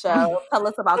love that show. Tell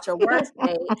us about your worst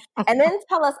date, and then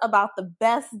tell us about the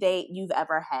best date you've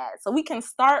ever had. So we can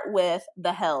start with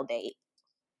the hell date.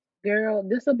 Girl,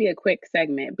 this will be a quick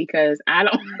segment because I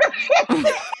don't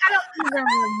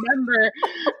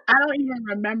even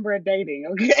remember dating,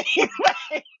 okay?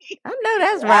 I know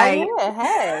that's right.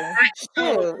 Hey.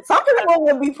 Some people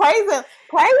will be praising.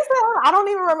 I don't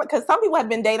even remember because some people have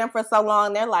been dating for so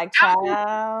long. They're like, child.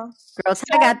 Girl,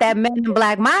 I got that Men in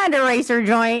Black mind eraser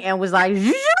joint and was like,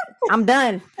 I'm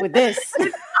done with this.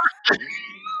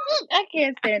 I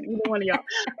can't stand either one of y'all.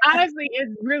 Honestly,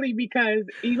 it's really because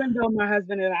even though my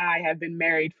husband and I have been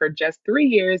married for just 3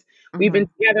 years, we've been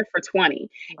together for 20.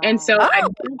 Wow. And so I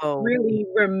don't really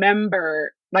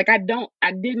remember, I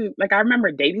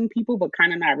remember dating people, but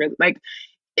kind of not really.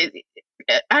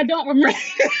 I don't remember.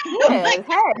 Yes,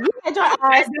 you had your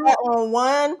eyes set on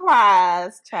one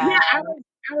prize, child. Yeah,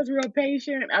 I was real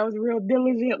patient. I was real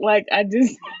diligent. I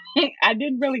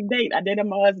didn't really date. I dated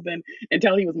my husband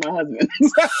until he was my husband.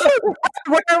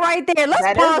 Word right there.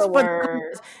 Let's pause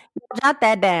for jot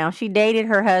that down. She dated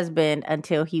her husband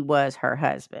until he was her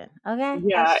husband. Okay.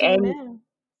 Yeah, and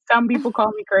some people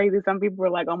call me crazy. Some people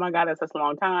were like, "Oh my God, that's such a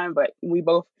long time." But we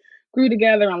both grew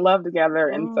together and loved together,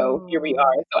 and so here we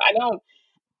are. So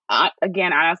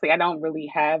Again, honestly, I don't really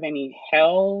have any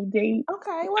hell dates.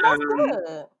 Okay, well that's Um,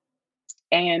 good.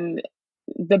 and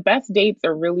the best dates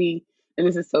are really, and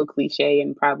this is so cliche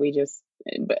and probably just,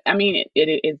 but I mean,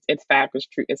 it's fact, it's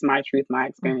true, it's my truth, my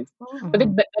experience. But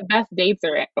Mm-hmm. the best dates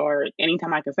are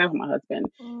anytime I can spend with my husband.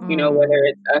 Mm-hmm. Whether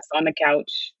it's us on the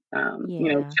couch,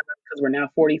 Yeah. because we're now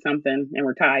 40 something and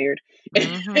we're tired.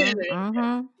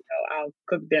 Mm-hmm. I'll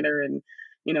cook dinner and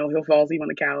he'll fall asleep on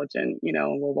the couch and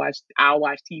I'll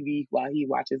watch TV while he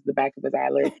watches the back of his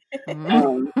eyelid.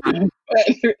 Um,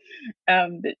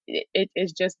 but,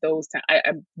 it's just those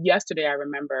times. Yesterday I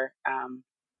remember,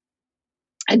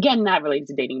 again, not related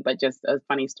to dating, but just a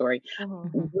funny story.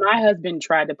 Mm-hmm. My husband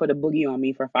tried to put a boogie on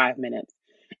me for 5 minutes.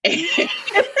 And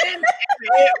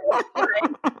it was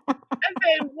like, I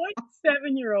said, what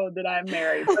 7-year-old did I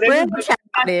marry? But it Real was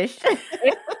childish.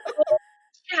 it's so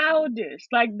childish,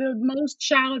 like the most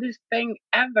childish thing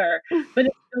ever. But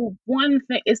it's the one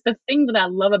thing, it's the thing that I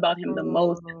love about him the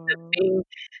most. It's the Mm-hmm.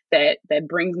 thing that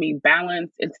brings me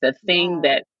balance. It's the thing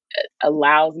Yeah. that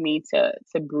allows me to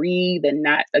breathe and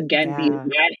not again be Yeah.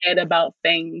 mad about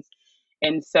things.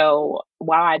 And so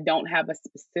while I don't have a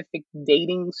specific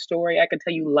dating story, I could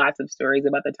tell you lots of stories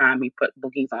about the time he put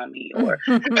boogies on me or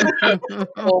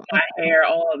pulled my hair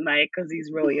all night because he's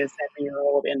really a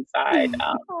 7-year-old inside,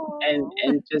 Aw.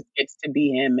 and just gets to be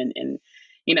him. And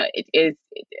it is.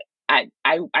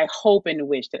 I hope and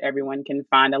wish that everyone can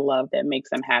find a love that makes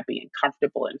them happy and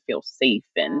comfortable and feel safe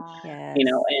and Yes.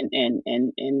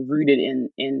 and rooted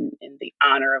in the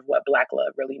honor of what Black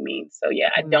love really means. So yeah,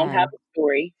 I don't have Amen. a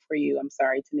story for you. I'm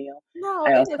sorry, Tennille. No,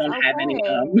 I it also is don't have any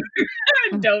okay.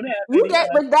 I don't have You any get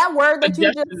but that word that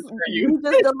suggestions for you. you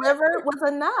just delivered was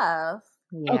enough.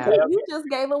 Yeah. Okay, You just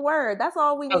gave a word. That's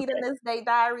all we need in okay, this date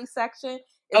diary section is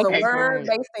a okay, That's cool. word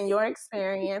right. based in your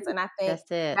experience. And I think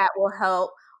That's it. that will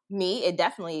help me. It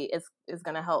definitely is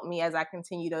going to help me as I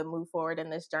continue to move forward in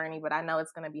this journey, but I know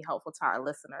it's going to be helpful to our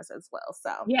listeners as well. So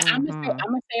Yeah, Mm-hmm. I'm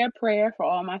gonna say a prayer for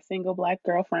all my single Black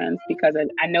girlfriends because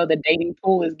I know the dating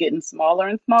pool is getting smaller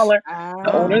and smaller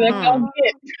the older that y'all Mm-hmm.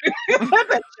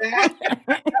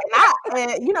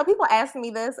 get. people ask me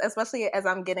this, especially as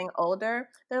I'm getting older.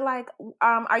 They're like,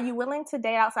 "Are you willing to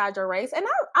date outside your race?" And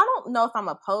I don't know if I'm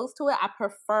opposed to it. I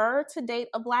prefer to date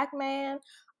a Black man,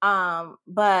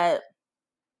 but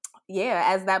yeah,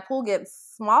 as that pool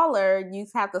gets smaller, you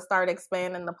have to start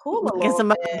expanding the pool a Look at little some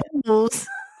bit. other pools.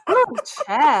 Ooh,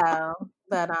 child.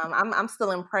 But I'm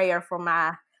still in prayer for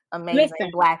my amazing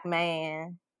Listen, Black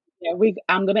man. yeah,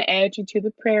 I'm gonna add you to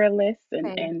the prayer list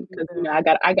Thank and because you. I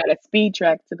got a speed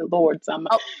track to the Lord, so I'm gonna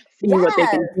Oh, see what they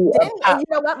yes. can do up And top you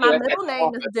know what? My here at middle the name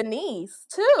is office. Denise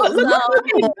Oh, too. So look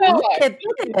at Oh, God! look at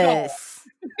Look at God! this.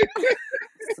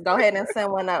 go ahead and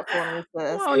send one up for me,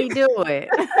 sis. Won't he do it?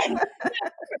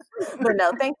 But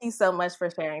no, thank you so much for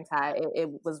sharing, Ty. It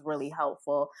was really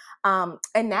helpful. And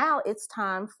now it's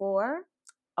time for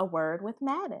a word with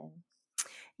Madden.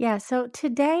 Yeah, so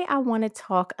today I want to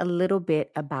talk a little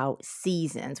bit about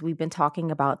seasons. We've been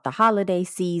talking about the holiday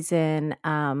season,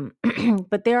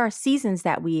 but there are seasons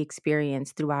that we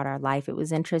experience throughout our life. It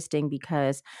was interesting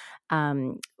because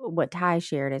what Ty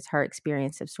shared is her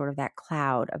experience of sort of that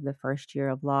cloud of the first year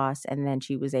of loss. And then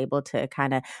she was able to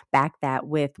kind of back that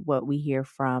with what we hear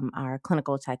from our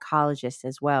clinical psychologists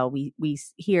as well. We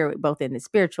hear it both in the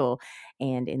spiritual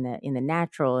and in the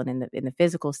natural and in the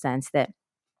physical sense that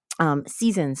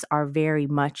seasons are very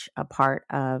much a part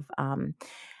of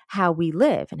how we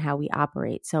live and how we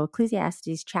operate. So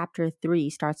Ecclesiastes chapter 3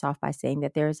 starts off by saying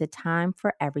that there is a time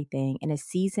for everything and a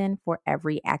season for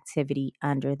every activity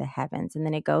under the heavens. And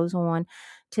then it goes on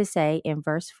to say in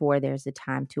verse 4, there's a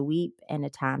time to weep and a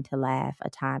time to laugh, a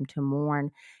time to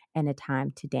mourn and a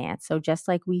time to dance. So just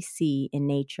like we see in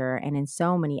nature and in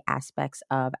so many aspects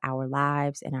of our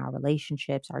lives and our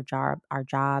relationships, our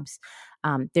jobs,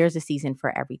 there's a season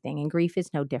for everything. And grief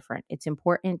is no different. It's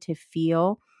important to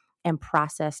feel and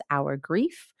process our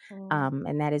grief.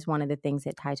 And that is one of the things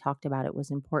that Ty talked about. It was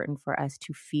important for us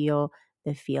to feel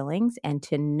the feelings and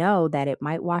to know that it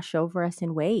might wash over us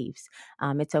in waves.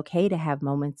 It's okay to have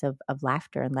moments of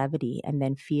laughter and levity and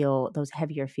then feel those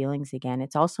heavier feelings again.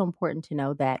 It's also important to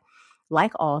know that,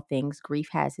 like all things, grief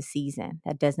has a season.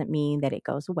 That doesn't mean that it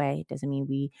goes away. It doesn't mean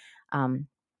we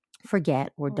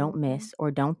forget or don't miss or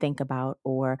don't think about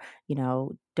or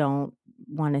don't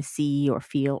want to see or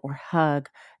feel or hug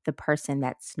the person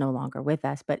that's no longer with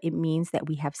us, but it means that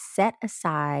we have set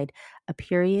aside a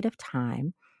period of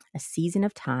time, a season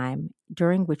of time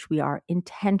during which we are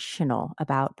intentional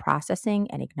about processing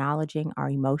and acknowledging our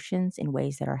emotions in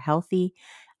ways that are healthy,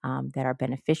 that are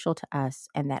beneficial to us,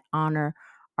 and that honor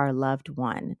our loved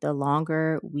one. The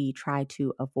longer we try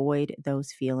to avoid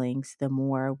those feelings, the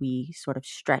more we sort of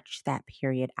stretch that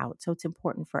period out. So it's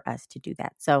important for us to do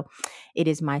that. So it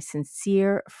is my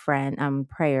sincere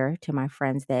prayer to my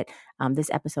friends that this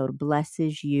episode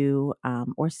blesses you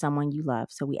or someone you love.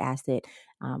 So we ask that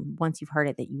once you've heard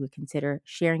it, that you would consider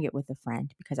sharing it with a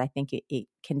friend, because I think it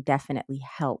can definitely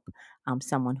help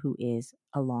someone who is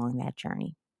along that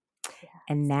journey. Yes.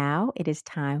 And now it is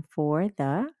time for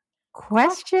the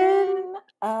question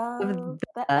of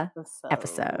the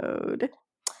episode.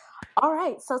 All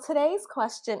right. So today's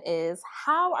question is,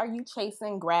 how are you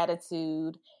chasing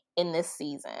gratitude in this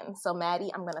season? So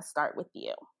Maddie, I'm going to start with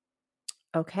you.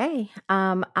 Okay.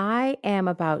 I am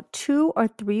about 2 or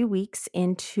 3 weeks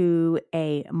into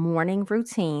a morning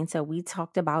routine. So we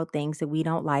talked about things that we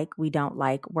don't like. We don't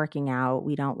like working out.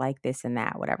 We don't like this and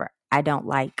that, whatever. I don't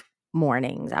like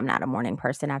mornings. I'm not a morning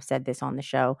person. I've said this on the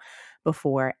show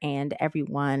before, and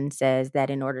everyone says that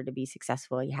in order to be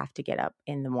successful, you have to get up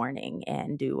in the morning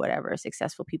and do whatever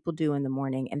successful people do in the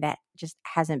morning. And that just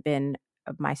hasn't been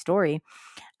my story.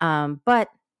 But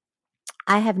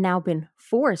I have now been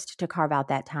forced to carve out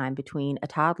that time between a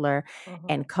toddler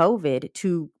and COVID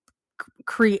to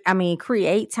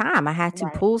create time. I had to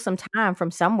pull some time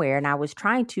from somewhere, and I was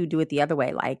trying to do it the other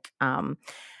way, like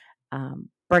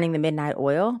burning the midnight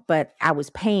oil, but I was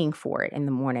paying for it in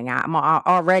the morning. I'm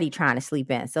already trying to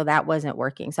sleep in, so that wasn't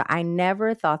working. So I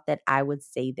never thought that I would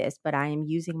say this, but I am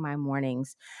using my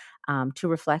mornings to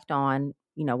reflect on,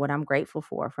 what I'm grateful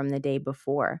for from the day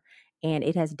before. And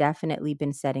it has definitely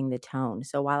been setting the tone.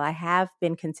 So while I have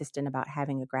been consistent about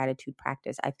having a gratitude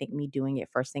practice, I think me doing it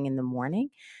first thing in the morning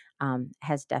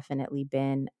has definitely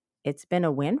it's been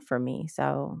a win for me.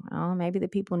 So maybe the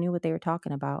people knew what they were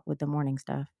talking about with the morning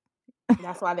stuff.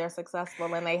 That's why they're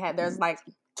successful. And there's like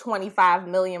 25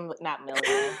 million, not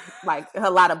million, like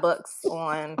a lot of books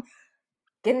on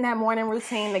getting that morning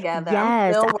routine together.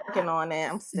 Yes, I'm still working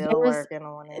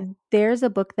on it. There's a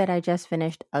book that I just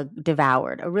finished,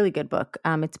 devoured, a really good book.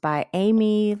 It's by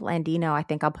Amy Landino. I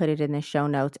think I'll put it in the show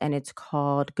notes, and it's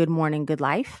called Good Morning, Good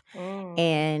Life.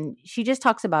 And she just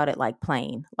talks about it like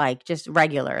plain, like just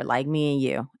regular, like me and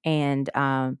you. And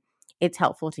it's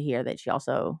helpful to hear that she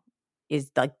also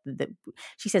is like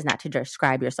she says not to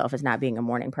describe yourself as not being a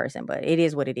morning person, but it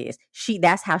is what it is.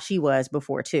 That's how she was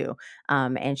before too.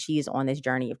 And she's on this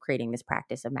journey of creating this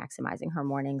practice of maximizing her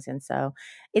mornings. And so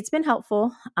it's been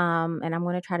helpful. And I'm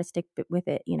going to try to stick with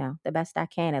it, the best I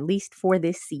can, at least for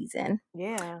this season.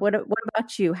 Yeah. What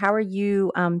about you? How are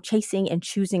you chasing and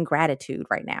choosing gratitude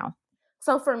right now?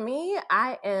 So for me,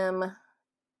 I am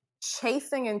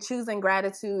chasing and choosing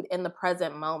gratitude in the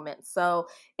present moment. So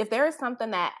if there is something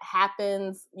that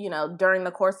happens, during the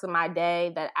course of my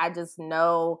day that I just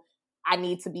know I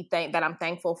need to be that I'm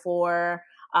thankful for,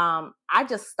 I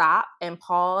just stop and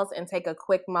pause and take a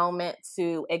quick moment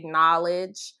to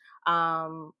acknowledge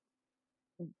the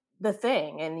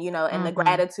thing and, and the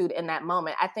gratitude in that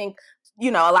moment. I think, a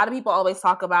lot of people always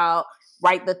talk about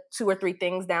write the 2 or 3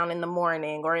 things down in the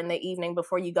morning or in the evening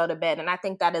before you go to bed. And I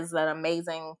think that is an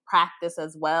amazing practice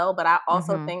as well. But I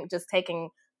also think just taking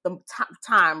the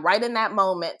time right in that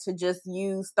moment to just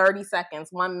use 30 seconds,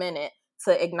 1 minute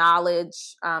to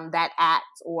acknowledge that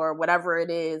act or whatever it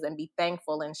is and be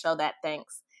thankful and show that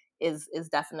thanks is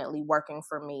definitely working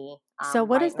for me. So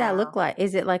what does that look like?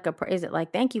 Is it like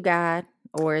thank you, God?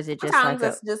 Or is it just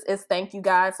sometimes it's thank you,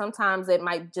 God. Sometimes it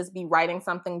might just be writing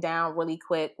something down really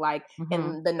quick, like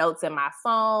in the notes in my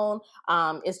phone.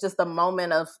 It's just a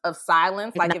moment of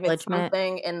silence. Like if it's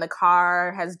something in the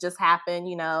car has just happened,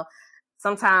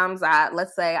 sometimes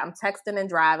let's say I'm texting and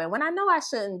driving when I know I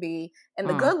shouldn't be, and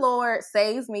the good Lord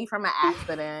saves me from an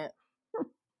accident.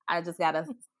 I just gotta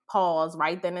pause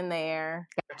right then and there.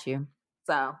 Got you.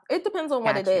 So it depends on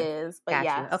what it is, but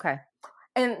yes. Okay.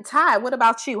 And Ty, what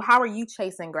about you? How are you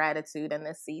chasing gratitude in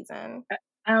this season?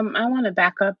 I want to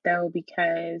back up though,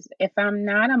 because if I'm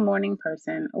not a morning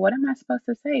person, what am I supposed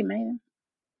to say, man?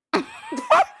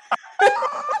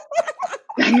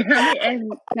 It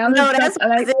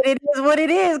is what it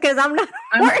is, because I'm not.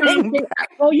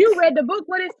 Well, you read the book.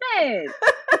 What it says?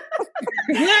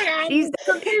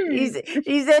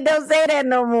 She said, "Don't say that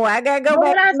no more." I gotta go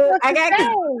back. I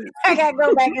gotta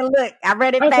go back and look. I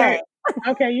read it back.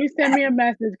 Okay, you send me a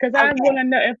message because I want to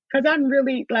know. Because I'm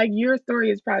really like, your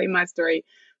story is probably my story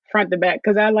front to back,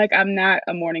 because I'm not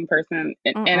a morning person,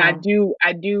 and I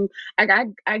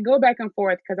go back and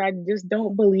forth because I just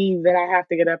don't believe that I have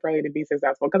to get up early to be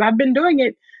successful, because I've been doing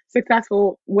it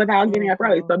successful without getting up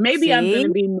early. So maybe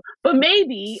I'm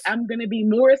gonna be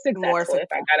more successful if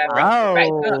I got up early.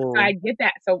 Right? So I get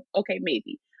that. So okay,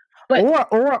 maybe.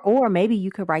 Or maybe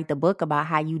you could write the book about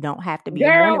how you don't have to be a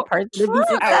Girl, morning person to be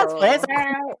successful. That's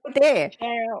child, there.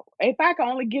 child, if I can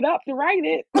only get up to write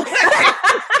it.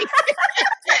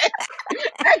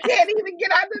 I can't even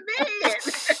get out of bed.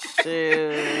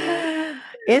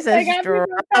 It's a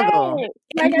struggle.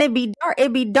 And it'd be dark.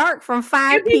 It'd be dark from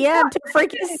 5 p.m. to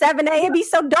freaking 7 a.m. It'd be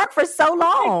so dark for so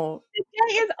long. The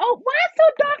day is over. Why so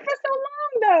dark for so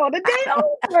long, though? The day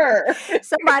over.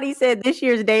 Somebody said this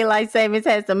year's daylight savings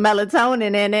has some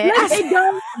melatonin in it. No, they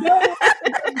don't.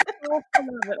 I'm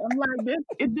like,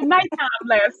 the nighttime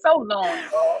lasts so long.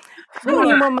 I don't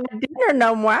even want my dinner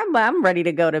no more. I'm ready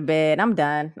to go to bed. I'm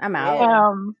done. I'm out.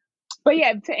 But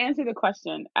yeah, to answer the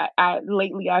question, I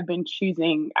lately I've been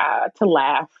choosing to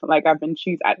laugh. Like I've been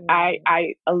choosing.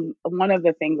 One of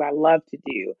the things I love to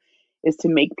do is to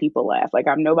make people laugh. Like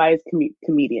I'm nobody's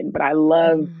comedian, but I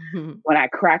love when I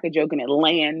crack a joke and it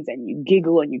lands and you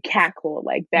giggle and you cackle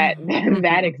like that.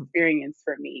 That experience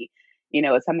for me,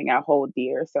 is something I hold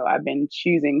dear. So I've been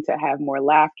choosing to have more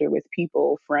laughter with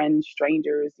people, friends,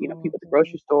 strangers, people at the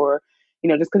grocery store.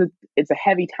 Just because it's a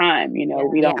heavy time, we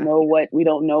don't know what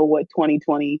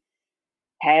 2020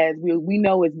 has. We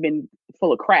know it's been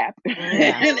full of crap.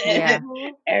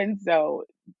 And so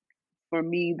for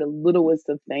me, the littlest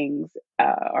of things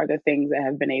are the things that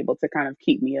have been able to kind of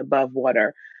keep me above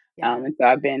water. And so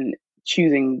I've been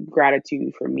choosing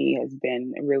gratitude. For me has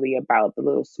been really about the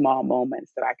little small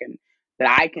moments that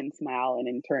I can smile and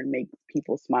in turn make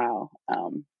people smile.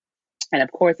 And of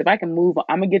course, if I can move,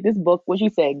 I'm gonna get this book. What she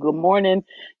said? Good morning,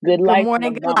 good life. Good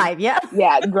morning, good life. Yeah.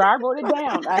 Yeah, girl, I wrote it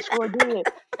down. I sure did.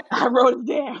 I wrote it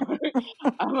down.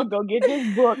 I'm gonna go get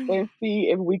this book and see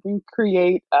if we can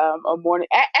create a morning.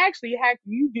 Actually,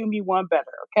 you do me one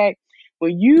better, okay?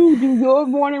 When you do your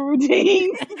morning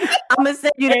routine, I'm gonna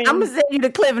send you the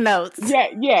Cliff Notes.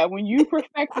 Yeah. When you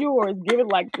perfect yours, give it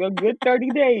like a good 30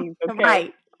 days,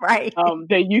 okay? Right.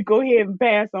 Then you go ahead and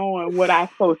pass on what I'm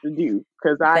supposed to do,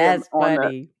 because That's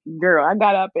funny. Girl, I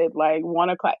got up at like 1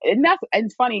 o'clock, and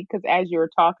it's funny because as you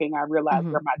were talking, I realized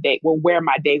where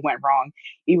my day went wrong.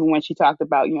 Even when she talked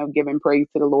about giving praise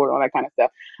to the Lord, all that kind of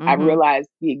stuff, I realized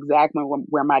the exact moment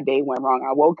where my day went wrong.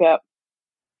 I woke up,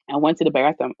 I went to the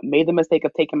bathroom, made the mistake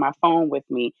of taking my phone with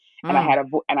me, and I had a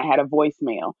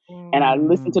voicemail, and I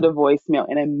listened to the voicemail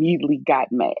and immediately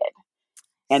got mad.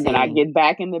 And then I get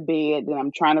back in the bed and I'm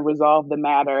trying to resolve the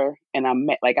matter. And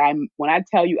when I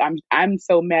tell you, I'm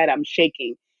so mad, I'm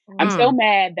shaking. I'm so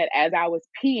mad that as I was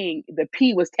peeing, the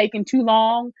pee was taking too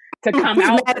long to come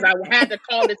out because I had to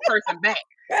call this person back.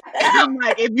 And I'm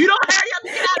like, if you don't hurry up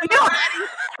and get out of my body,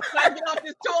 so I get off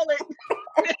this toilet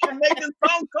and make this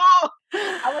phone call.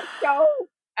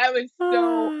 I was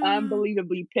so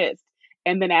unbelievably pissed.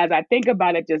 And then as I think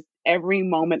about it, just every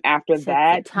moment after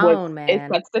that it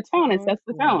sets the tone. It sets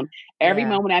the tone. Every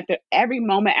moment after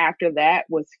that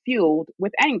was fueled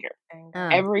with anger.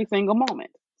 Every single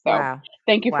moment. So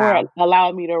thank you for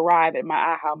allowing me to arrive at my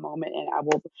aha moment, and I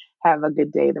will have a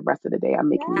good day the rest of the day. I'm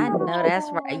making I know that's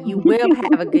right. You will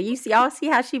have a good. Y'all see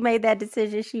how she made that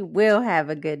decision. She will have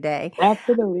a good day.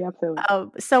 Absolutely.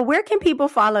 So where can people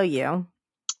follow you?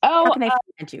 How can they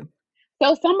find you?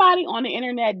 So somebody on the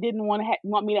internet didn't want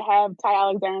me to have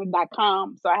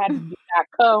TyAlexander.com, so I had to do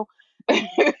 .co.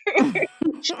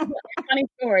 Funny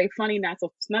story, not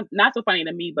so funny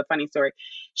to me, but funny story.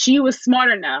 She was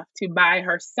smart enough to buy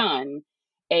her son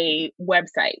a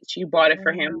website. She bought it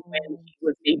for him when he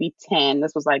was maybe 10.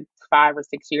 This was like 5 or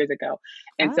 6 years ago.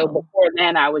 And so before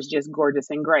then, I was just gorgeous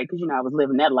and great because I was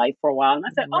living that life for a while. And I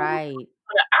said, I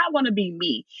want to be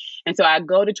me. And so I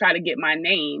go to try to get my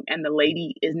name, and the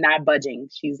lady is not budging.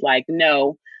 She's like,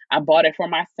 no, I bought it for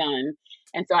my son.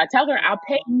 And so I tell her, I'll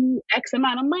pay you X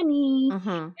amount of money.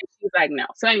 And she's like, no.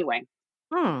 So anyway,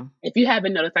 if you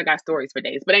haven't noticed, I got stories for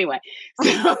days. But anyway,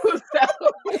 so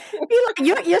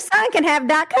your son can have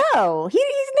 .co. Is he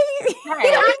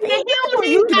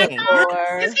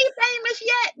famous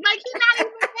yet? Like, he's not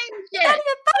even famous yet.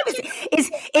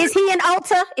 Is he in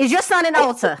Ulta? Is your son in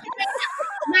Ulta?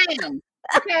 Ma'am.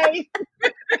 Okay.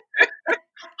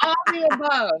 All the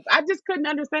above. I just couldn't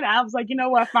understand it. I was like, you know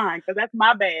what? Fine, because that's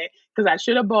my bad. Because I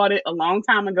should have bought it a long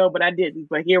time ago, but I didn't.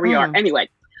 But here we are. Anyway,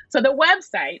 so the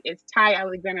website is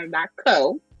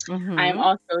TyAlexander.co. I am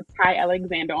also Ty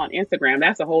Alexander on Instagram.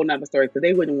 That's a whole nother story because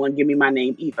they wouldn't want to give me my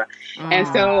name either. And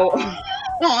so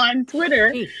on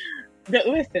Twitter,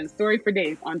 story for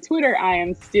days. On Twitter, I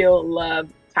am still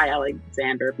Love Ty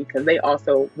Alexander because they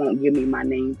also won't give me my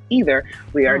name either.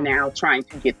 We are now trying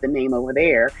to get the name over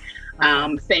there.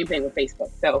 Same thing with Facebook.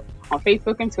 So on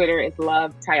Facebook and Twitter, it's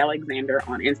Love Ty Alexander.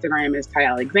 On Instagram is Ty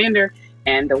Alexander.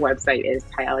 And the website is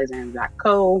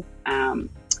TyAlexander.co.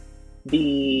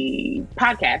 the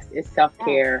podcast is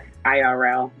Self-Care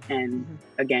IRL. And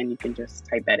again, you can just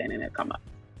type that in and it'll come up.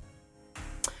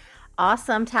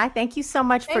 Awesome. Ty, thank you so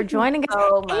much for joining us.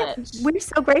 So much. We're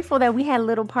so grateful that we had a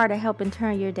little part of helping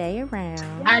turn your day around.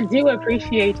 I do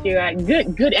appreciate you.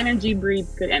 Good energy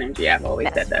breeds good energy. I've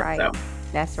always said that. Right. So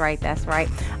That's right.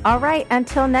 All right.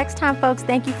 Until next time, folks,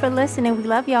 thank you for listening. We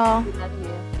love y'all. We love you.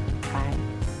 Bye.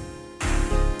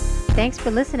 Thanks for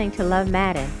listening to Love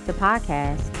Madden, the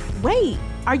podcast. Wait,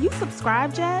 are you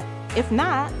subscribed yet? If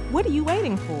not, what are you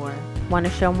waiting for? Want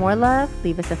to show more love?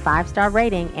 Leave us a 5-star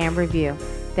rating and review.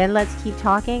 Then let's keep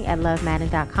talking at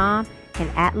lovemadden.com and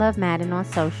at Love Madden on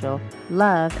social.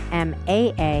 Love,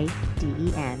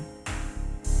 MAADEN.